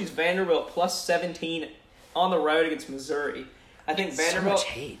 I will choose Vanderbilt +17 on the road against Missouri. I think Vanderbilt. So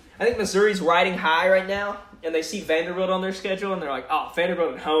much hate. I think Missouri's riding high right now, and they see Vanderbilt on their schedule, and they're like, "Oh,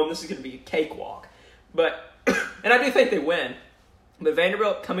 Vanderbilt at home, this is going to be a cakewalk." But and I do think they win. But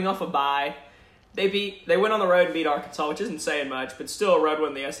Vanderbilt coming off a bye, they went on the road and beat Arkansas, which isn't saying much, but still a road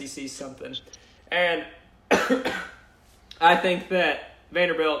win in the SEC is something. And I think that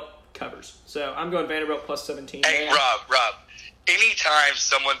Vanderbilt covers. So I'm going Vanderbilt +17. Hey, Rob, anytime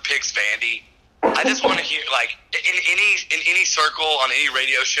someone picks Vandy, I just want to hear, like, in any circle, on any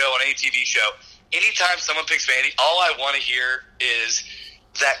radio show, on any TV show, anytime someone picks Vandy, all I want to hear is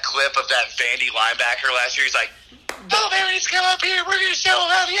that clip of that Vandy linebacker last year. He's like, "Oh, Vandy's come up here. We're going to show them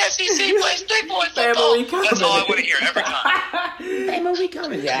how the SEC plays big boy football." That's all I want to hear every time. Bama, we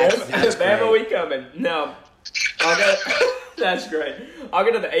coming. Yeah, that's Bama, we coming. No. That's great. I'll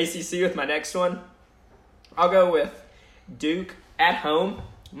go to the ACC with my next one. I'll go with Duke at home,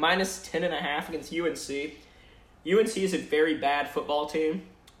 -10.5 against UNC. UNC is a very bad football team.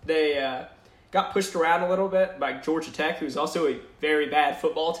 They got pushed around a little bit by Georgia Tech, who's also a very bad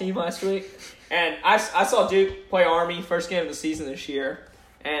football team last week. And I saw Duke play Army first game of the season this year.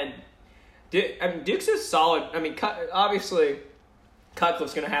 And Duke's a solid. Obviously,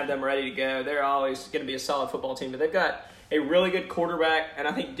 Cutcliffe's going to have them ready to go. They're always going to be a solid football team. But they've got a really good quarterback, and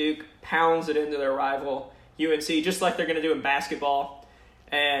I think Duke pounds it into their rival, UNC, just like they're going to do in basketball.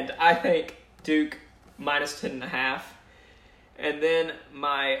 And I think Duke -10.5. And then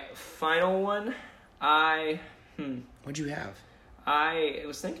my final one, What'd you have? I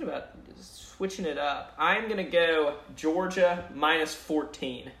was thinking about switching it up. I'm going to go Georgia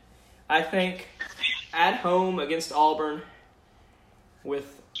 -14. I think at home against Auburn,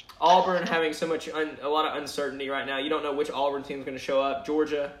 with Auburn having so much, a lot of uncertainty right now, you don't know which Auburn team is going to show up.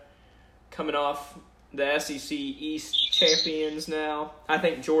 Georgia coming off the SEC East champions now. I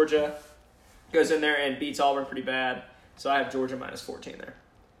think Georgia goes in there and beats Auburn pretty bad. So I have Georgia -14 there.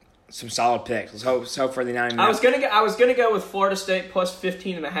 Some solid picks. Let's hope for the 9. I was gonna go with Florida State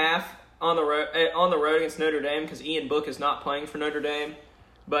 +15.5 on the road against Notre Dame because Ian Book is not playing for Notre Dame.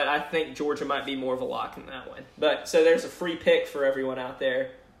 But I think Georgia might be more of a lock in that one. But so there's a free pick for everyone out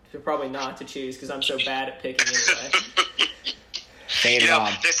there. So probably not to choose because I'm so bad at picking anyway.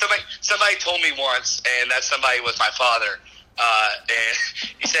 Somebody told me once, and that somebody was my father. And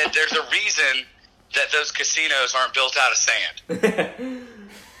he said, "There's a reason that those casinos aren't built out of sand."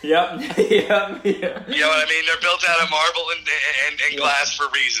 Yep. You know what I mean? They're built out of marble and glass for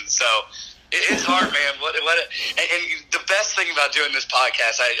reasons. So it's hard, man. And the best thing about doing this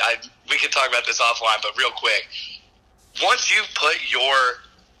podcast, we could talk about this offline, but real quick, once you put your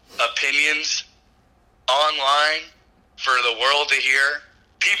opinions online for the world to hear,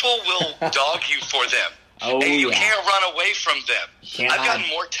 people will dog you for them. And you can't run away from them. I've gotten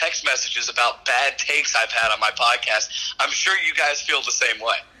more text messages about bad takes I've had on my podcast. I'm sure you guys feel the same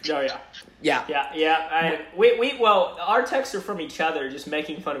way. Oh, yeah. Well, our texts are from each other, just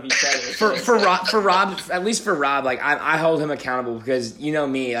making fun of each other. For Rob, at least for Rob, like I hold him accountable because you know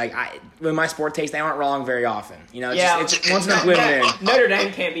me, like with my sport takes, they aren't wrong very often. You know, it's once in a blue moon. Notre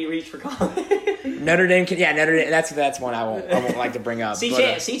Dame can't be reached for comment. Notre Dame. That's one I won't like to bring up.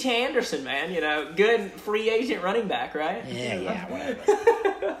 C.J. Anderson, man, good free agent running back, right? Yeah, whatever.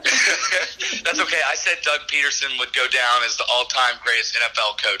 That's okay. I said Doug Peterson would go down as the all-time greatest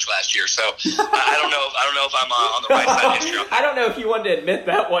NFL coach last year, so I don't know if I'm on the right side of history. I don't know if you wanted to admit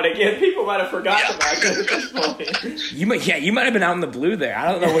that one again. People might have forgotten about it at this point. You might have been out in the blue there.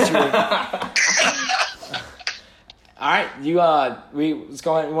 I don't know what you were. All right, let's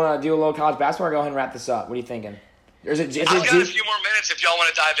go ahead. You want to do a little college basketball or go ahead and wrap this up? What are you thinking? Or is it I've got a few more minutes if y'all want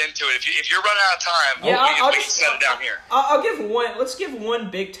to dive into it. If you're running out of time, we can set it down here. I'll give one. Let's give one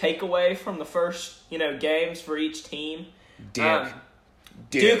big takeaway from the first games for each team.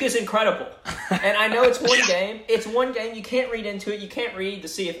 Duke is incredible, and I know it's one game. It's one game. You can't read into it. You can't read to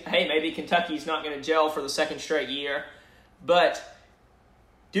see if maybe Kentucky's not going to gel for the second straight year, but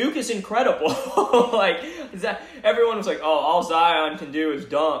Duke is incredible. Everyone was like, "Oh, all Zion can do is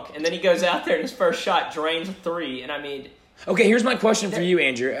dunk," and then he goes out there and his first shot drains a three. And I mean, okay, here's my question for you,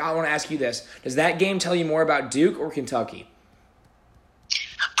 Andrew. I want to ask you this: does that game tell you more about Duke or Kentucky?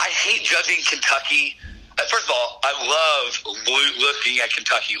 I hate judging Kentucky. First of all, I love looking at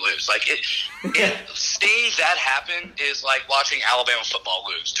Kentucky lose. Seeing that happen is like watching Alabama football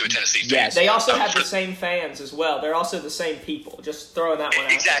lose to a Tennessee fan. Yes. They also have the same fans as well. They're also the same people. Just throwing that one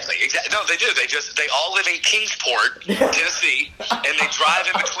out. Exactly. No, they do. They all live in Kingsport, Tennessee, and they drive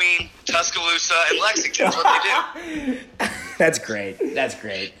in between Tuscaloosa and Lexington. That's what they do. That's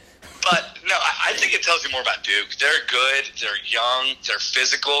great. But, no, I think it tells you more about Duke. They're good, they're young, they're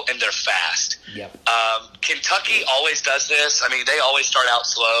physical, and they're fast. Yep. Kentucky always does this. I mean, they always start out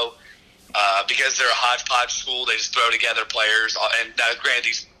slow because they're a hodgepodge school. They just throw together players. And granted,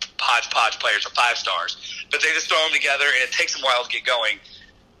 these hodgepodge players are 5 stars. But they just throw them together, and it takes them a while to get going.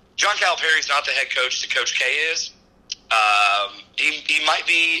 John Calipari's not the head coach that Coach K is. He might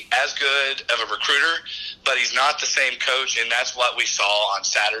be as good of a recruiter, but he's not the same coach, and that's what we saw on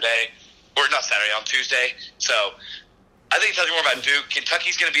on Tuesday. So I think it tells you more about Duke.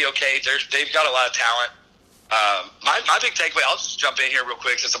 Kentucky's going to be okay. They've got a lot of talent. My big takeaway, I'll just jump in here real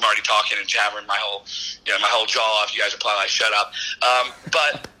quick since I'm already talking and jabbering my whole jaw off. You guys are probably like, shut up.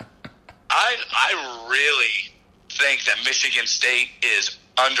 But I really think that Michigan State is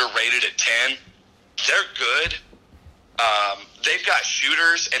underrated at 10. They're good. They've got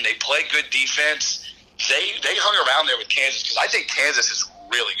shooters, and they play good defense. They hung around there with Kansas because I think Kansas is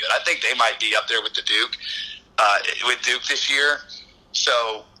really good. I think they might be up there with Duke this year.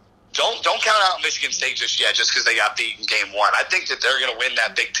 So don't count out Michigan State just yet, just because they got beat in game 1. I think that they're going to win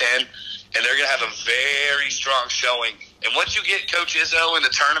that Big Ten, and they're going to have a very strong showing. And once you get Coach Izzo in the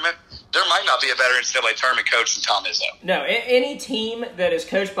tournament, there might not be a better NCAA tournament coach than Tom Izzo. No, any team that is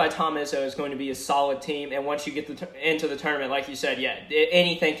coached by Tom Izzo is going to be a solid team. And once you get into the tournament, like you said,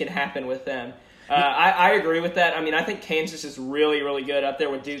 anything can happen with them. I agree with that. I mean, I think Kansas is really, really good up there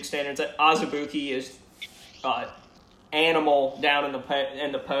with Duke standards. Azubuike is animal down in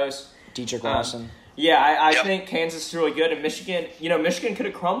the post. Dietrich Lawson. I think Kansas is really good. And Michigan, Michigan could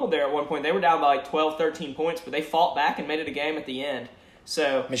have crumbled there at one point. They were down by 12, 13 points, but they fought back and made it a game at the end.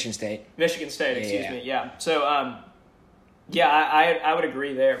 So Michigan State, excuse me. Yeah. So, I would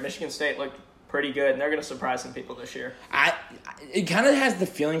agree there. Michigan State looked pretty good, and they're going to surprise some people this year. It kind of has the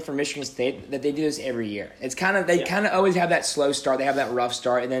feeling for Michigan State that they do this every year. It's kind of they kind of always have that slow start, they have that rough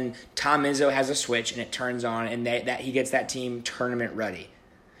start, and then Tom Izzo has a switch and it turns on, and he gets that team tournament ready.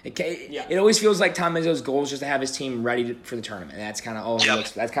 It always feels like Tom Izzo's goal is just to have his team ready for the tournament. And that's kind of all he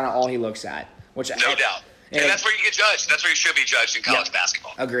looks. That's kind of all he looks at. No doubt. And that's where you get judged. That's where you should be judged in college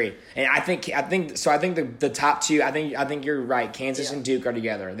basketball. Agreed. And I think the top two. I think you're right. Kansas and Duke are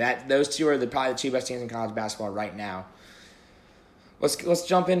together. Those two are probably the two best teams in college basketball right now. Let's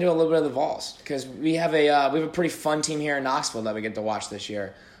jump into a little bit of the Vols because we have a pretty fun team here in Knoxville that we get to watch this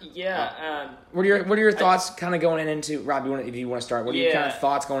year. Yeah. What are your thoughts kind of going into Rob? If you want to start, what are your kind of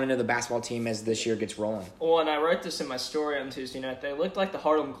thoughts going into the basketball team as this year gets rolling? Well, and I wrote this in my story on Tuesday night. They looked like the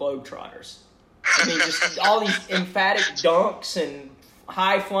Harlem Globetrotters. I mean, just all these emphatic dunks and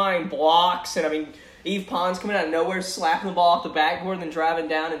high-flying blocks. And, I mean, Yves Pons coming out of nowhere, slapping the ball off the backboard and then driving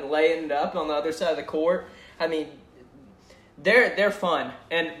down and laying it up on the other side of the court. I mean, they're fun.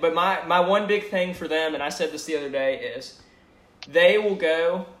 But my one big thing for them, and I said this the other day, is they will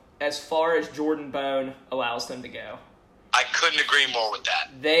go as far as Jordan Bone allows them to go. I couldn't agree more with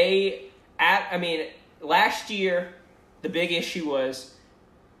that. Last year, the big issue was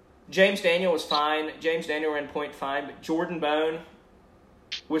James Daniel was fine. James Daniel ran point fine, but Jordan Bone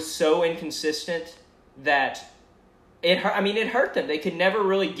was so inconsistent that it hurt them. They could never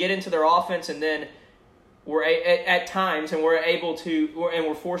really get into their offense, and then were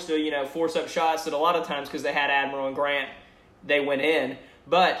forced to force up shots that a lot of times because they had Admiral and Grant, they went in.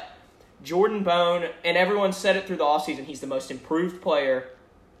 But Jordan Bone, and everyone said it through the offseason, he's the most improved player,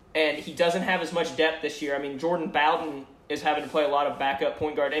 and he doesn't have as much depth this year. I mean, Jordan Bowden is having to play a lot of backup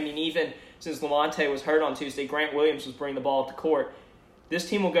point guard. I mean, even since Lamonte was hurt on Tuesday, Grant Williams was bringing the ball up the court. This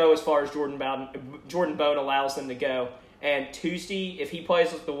team will go as far as Jordan Bone allows them to go. And Tuesday, if he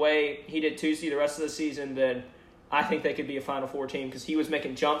plays the way he did Tuesday the rest of the season, then I think they could be a Final Four team because he was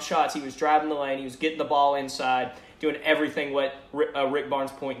making jump shots, he was driving the lane, he was getting the ball inside. doing everything what Rick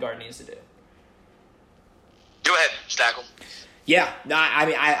Barnes point guard needs to do. Go ahead, Stackle. Yeah, no, I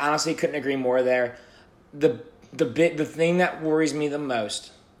mean, I honestly couldn't agree more there. The thing that worries me the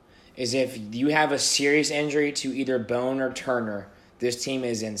most is if you have a serious injury to either Bone or Turner, this team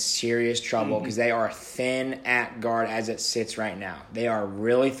is in serious trouble because they are thin at guard as it sits right now. They are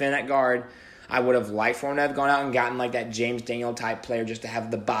really thin at guard. I would have liked for them to have gone out and gotten like that James Daniel type player just to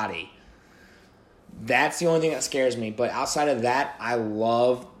have the body. That's the only thing that scares me. But outside of that, I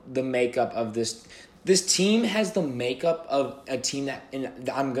love the makeup of this. This team has the makeup of a team that, and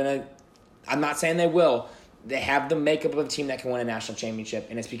I'm not saying they will. They have the makeup of a team that can win a national championship,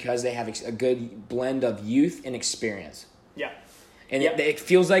 and it's because they have a good blend of youth and experience. Yeah. And it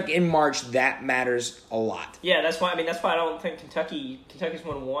feels like in March that matters a lot. Yeah, that's why I don't think Kentucky's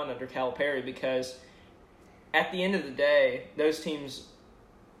won under Calipari, because at the end of the day, those teams,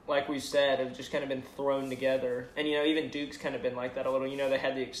 like we said, have just kind of been thrown together. And, even Duke's kind of been like that a little. They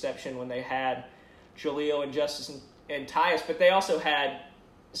had the exception when they had Jaleel and Justice and Tyus, but they also had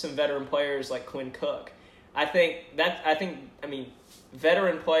some veteran players like Quinn Cook. I think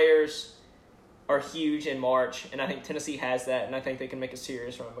veteran players are huge in March, and I think Tennessee has that, and I think they can make a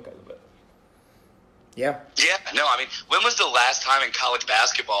serious run because of it. Yeah. Yeah, no, when was the last time in college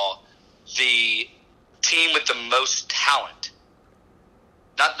basketball the team with the most talent,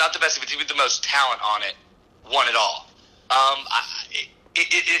 not the best, but the team with the most talent on it, won it all?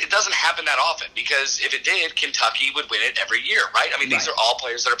 It doesn't happen that often, because if it did, Kentucky would win it every year, right? These are all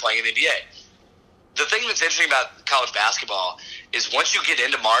players that are playing in the NBA. The thing that's interesting about college basketball is once you get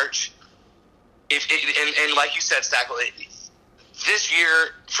into March, and like you said, Stackle, this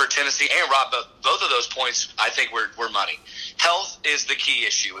year for Tennessee and Rob, both of those points, I think were money. Health is the key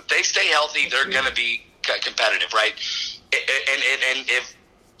issue. If they stay healthy, they're going to be competitive, right? And if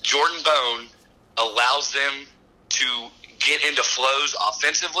Jordan Bone allows them to get into flows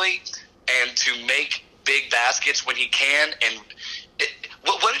offensively and to make big baskets when he can, and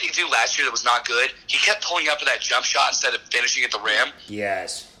what did he do last year that was not good? He kept pulling up to that jump shot instead of finishing at the rim.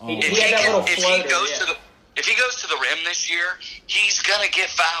 Yes. If he goes to the rim this year, he's going to get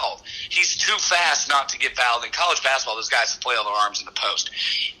fouled. He's too fast not to get fouled. In college basketball, those guys play all their arms in the post.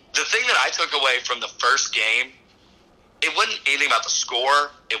 The thing that I took away from the first game, it wasn't anything about the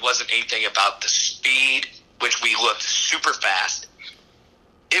score. It wasn't anything about the speed, which we looked super fast.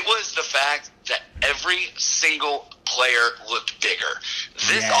 It was the fact that every single player looked bigger.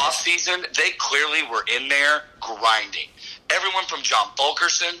 This offseason, they clearly were in there grinding. Everyone from John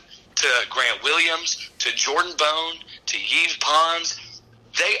Fulkerson to Grant Williams to Jordan Bone to Yves Pons,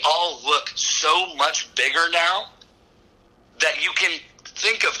 they all look so much bigger now that you can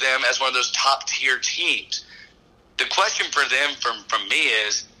think of them as one of those top-tier teams. The question for them from me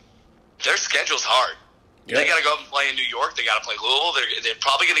is their schedule's hard. Yep. They got to go up and play in New York. They got to play Louisville. They're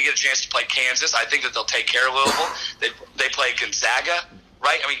probably going to get a chance to play Kansas. I think that they'll take care of Louisville. They play Gonzaga,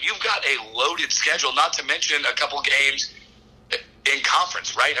 right? You've got a loaded schedule, not to mention a couple games in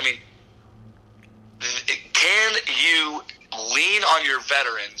conference, right? Can you lean on your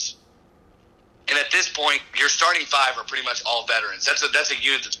veterans? And at this point, your starting five are pretty much all veterans. That's a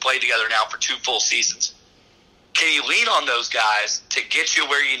unit that's played together now for 2 full seasons. Can you lean on those guys to get you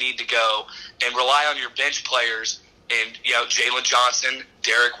where you need to go and rely on your bench players and, Jalen Johnson,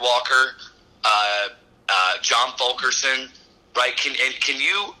 Derek Walker, John Fulkerson, right? Can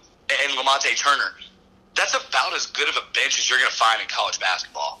you, and Lamonte Turner, that's about as good of a bench as you're going to find in college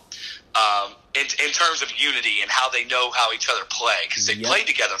basketball in terms of unity and how they know how each other play, because they played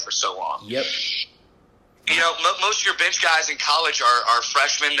together for so long. Yep. Most of your bench guys in college are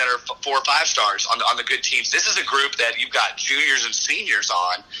freshmen that are 4 or 5 stars on the good teams. This is a group that you've got juniors and seniors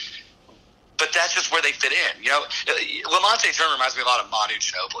on, but that's just where they fit in. Lamonte Turner reminds me a lot of Manu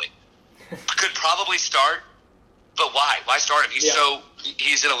Ginobili. Could probably start, but why? Why start him?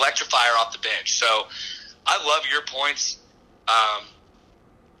 He's an electrifier off the bench. So I love your points. All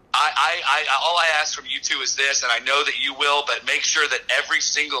I ask from you two is this, and I know that you will, but make sure that every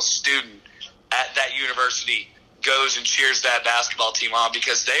single student at that university goes and cheers that basketball team on,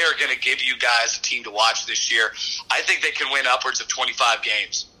 because they are going to give you guys a team to watch this year. I think they can win upwards of 25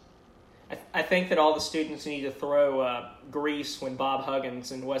 games. I think that all the students need to throw grease when Bob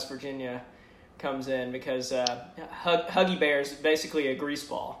Huggins in West Virginia comes in, because Huggy Bear is basically a grease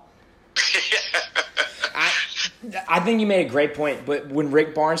ball. I think you made a great point, but when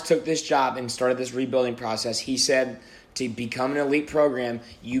Rick Barnes took this job and started this rebuilding process, he said to become an elite program,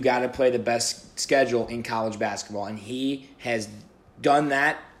 you got to play the best schedule in college basketball, and he has done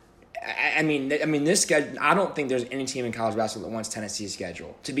that. I mean, this schedule. I don't think there's any team in college basketball that wants Tennessee's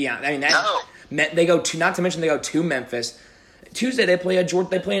schedule. To be honest, They go to, not to mention they go to Memphis. Tuesday they play an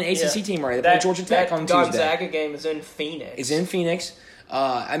ACC team, right? They play Georgia Tech on Tuesday. Gonzaga game is in Phoenix. It's in Phoenix.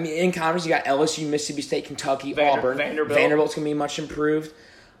 In conference, you got LSU, Mississippi State, Kentucky, Auburn. Vanderbilt's going to be much improved.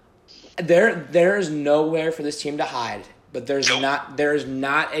 There is nowhere for this team to hide, but there is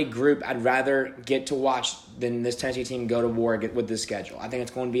not a group I'd rather get to watch than this Tennessee team go to war with this schedule. I think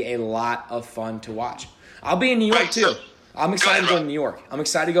it's going to be a lot of fun to watch. I'll be in New York too. I'm excited to go to New York. I'm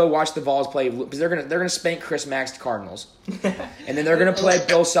excited to go watch the Vols play because they're gonna spank Chris Mack's Cardinals, and then they're gonna play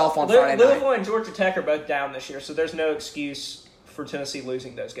Bill Self on Friday night. Louisville and Georgia Tech are both down this year, so there's no excuse for Tennessee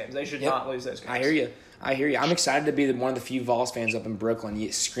losing those games. They should not lose those games. I hear you. I'm excited to be one of the few Vols fans up in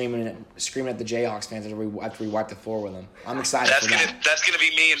Brooklyn, screaming at the Jayhawks fans after we wipe the floor with them. I'm excited for that. That's gonna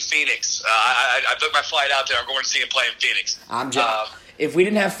be me in Phoenix. I booked my flight out there. I'm going to see him play in Phoenix. If we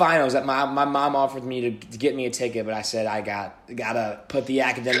didn't have finals, my mom offered me to get me a ticket, but I said I gotta put the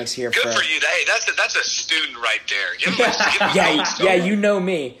academics here. Good for you. Hey, that's a student right there. Give him you know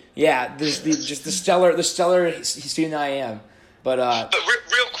me. Yeah, just the stellar student I am. But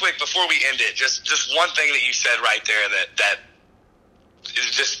real quick before we end it, just one thing that you said right there that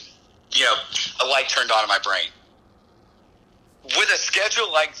is just a light turned on in my brain. With a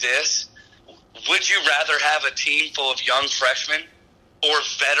schedule like this, would you rather have a team full of young freshmen or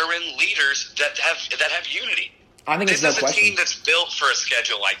veteran leaders that have unity? I think this is a team that's built for a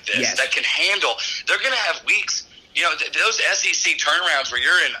schedule like this that can handle. They're going to have weeks. Those SEC turnarounds where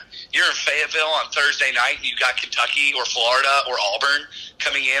you're in Fayetteville on Thursday night and you got Kentucky or Florida or Auburn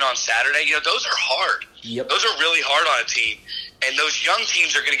coming in on Saturday. Those are hard. Yep. Those are really hard on a team, and those young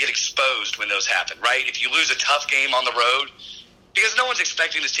teams are going to get exposed when those happen. Right? If you lose a tough game on the road. Because no one's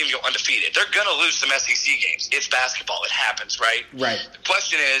expecting this team to go undefeated. They're going to lose some SEC games. It's basketball. It happens, right? Right. The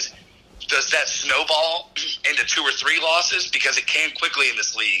question is, does that snowball into 2 or 3 losses? Because it can quickly in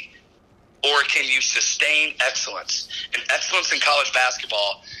this league. Or can you sustain excellence? And excellence in college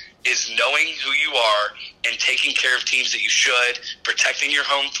basketball is knowing who you are and taking care of teams that you should, protecting your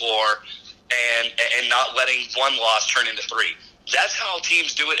home floor, and not letting one loss turn into 3. That's how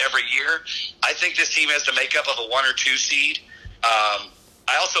teams do it every year. I think this team has the makeup of a 1 or 2 seed.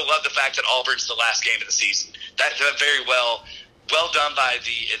 I also love the fact that Auburn's the last game of the season. That's very well done by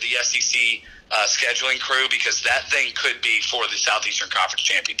the SEC scheduling crew, because that thing could be for the Southeastern Conference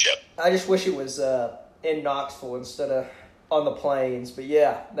Championship. I just wish it was in Knoxville instead of on the Plains, but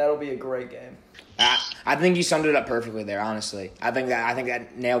yeah, that'll be a great game. I think you summed it up perfectly there. Honestly, I think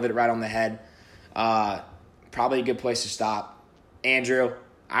that nailed it right on the head. Probably a good place to stop. Andrew,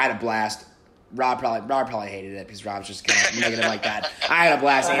 I had a blast. Rob probably hated it because Rob's just kind of negative like that. I had a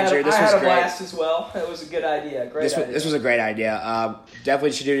blast, Andrew. This was great. I had a blast as well. It was a good idea. This was a great idea.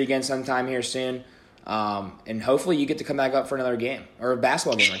 Definitely should do it again sometime here soon. And hopefully you get to come back up for another game or a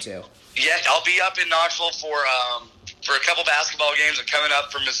basketball game or two. Yeah, I'll be up in Knoxville for a couple basketball games. I'm coming up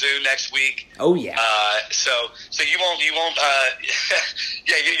from Mizzou next week. Oh yeah. So you won't.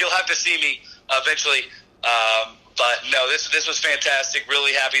 Yeah, you'll have to see me eventually. But no, this was fantastic.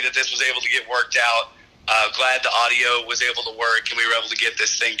 Really happy that this was able to get worked out. Glad the audio was able to work and we were able to get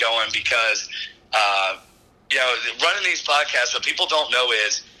this thing going, because running these podcasts, what people don't know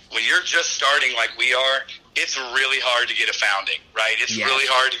is when you're just starting like we are, it's really hard to get a founding, right? It's really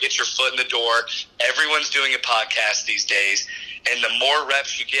hard to get your foot in the door. Everyone's doing a podcast these days, and the more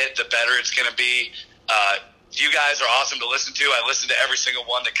reps you get, the better it's going to be. You guys are awesome to listen to. I listen to every single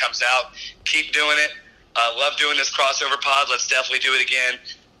one that comes out. Keep doing it. Love doing this crossover pod. Let's definitely do it again.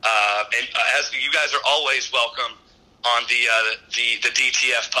 And as you guys are always welcome on the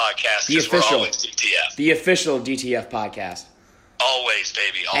DTF podcast. The official. We're always DTF. The official DTF podcast. Always,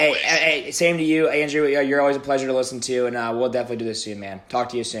 baby. Always. Hey, same to you, Andrew. You're always a pleasure to listen to, and we'll definitely do this soon, man. Talk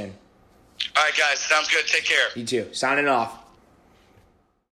to you soon. All right, guys. Sounds good. Take care. You too. Signing off.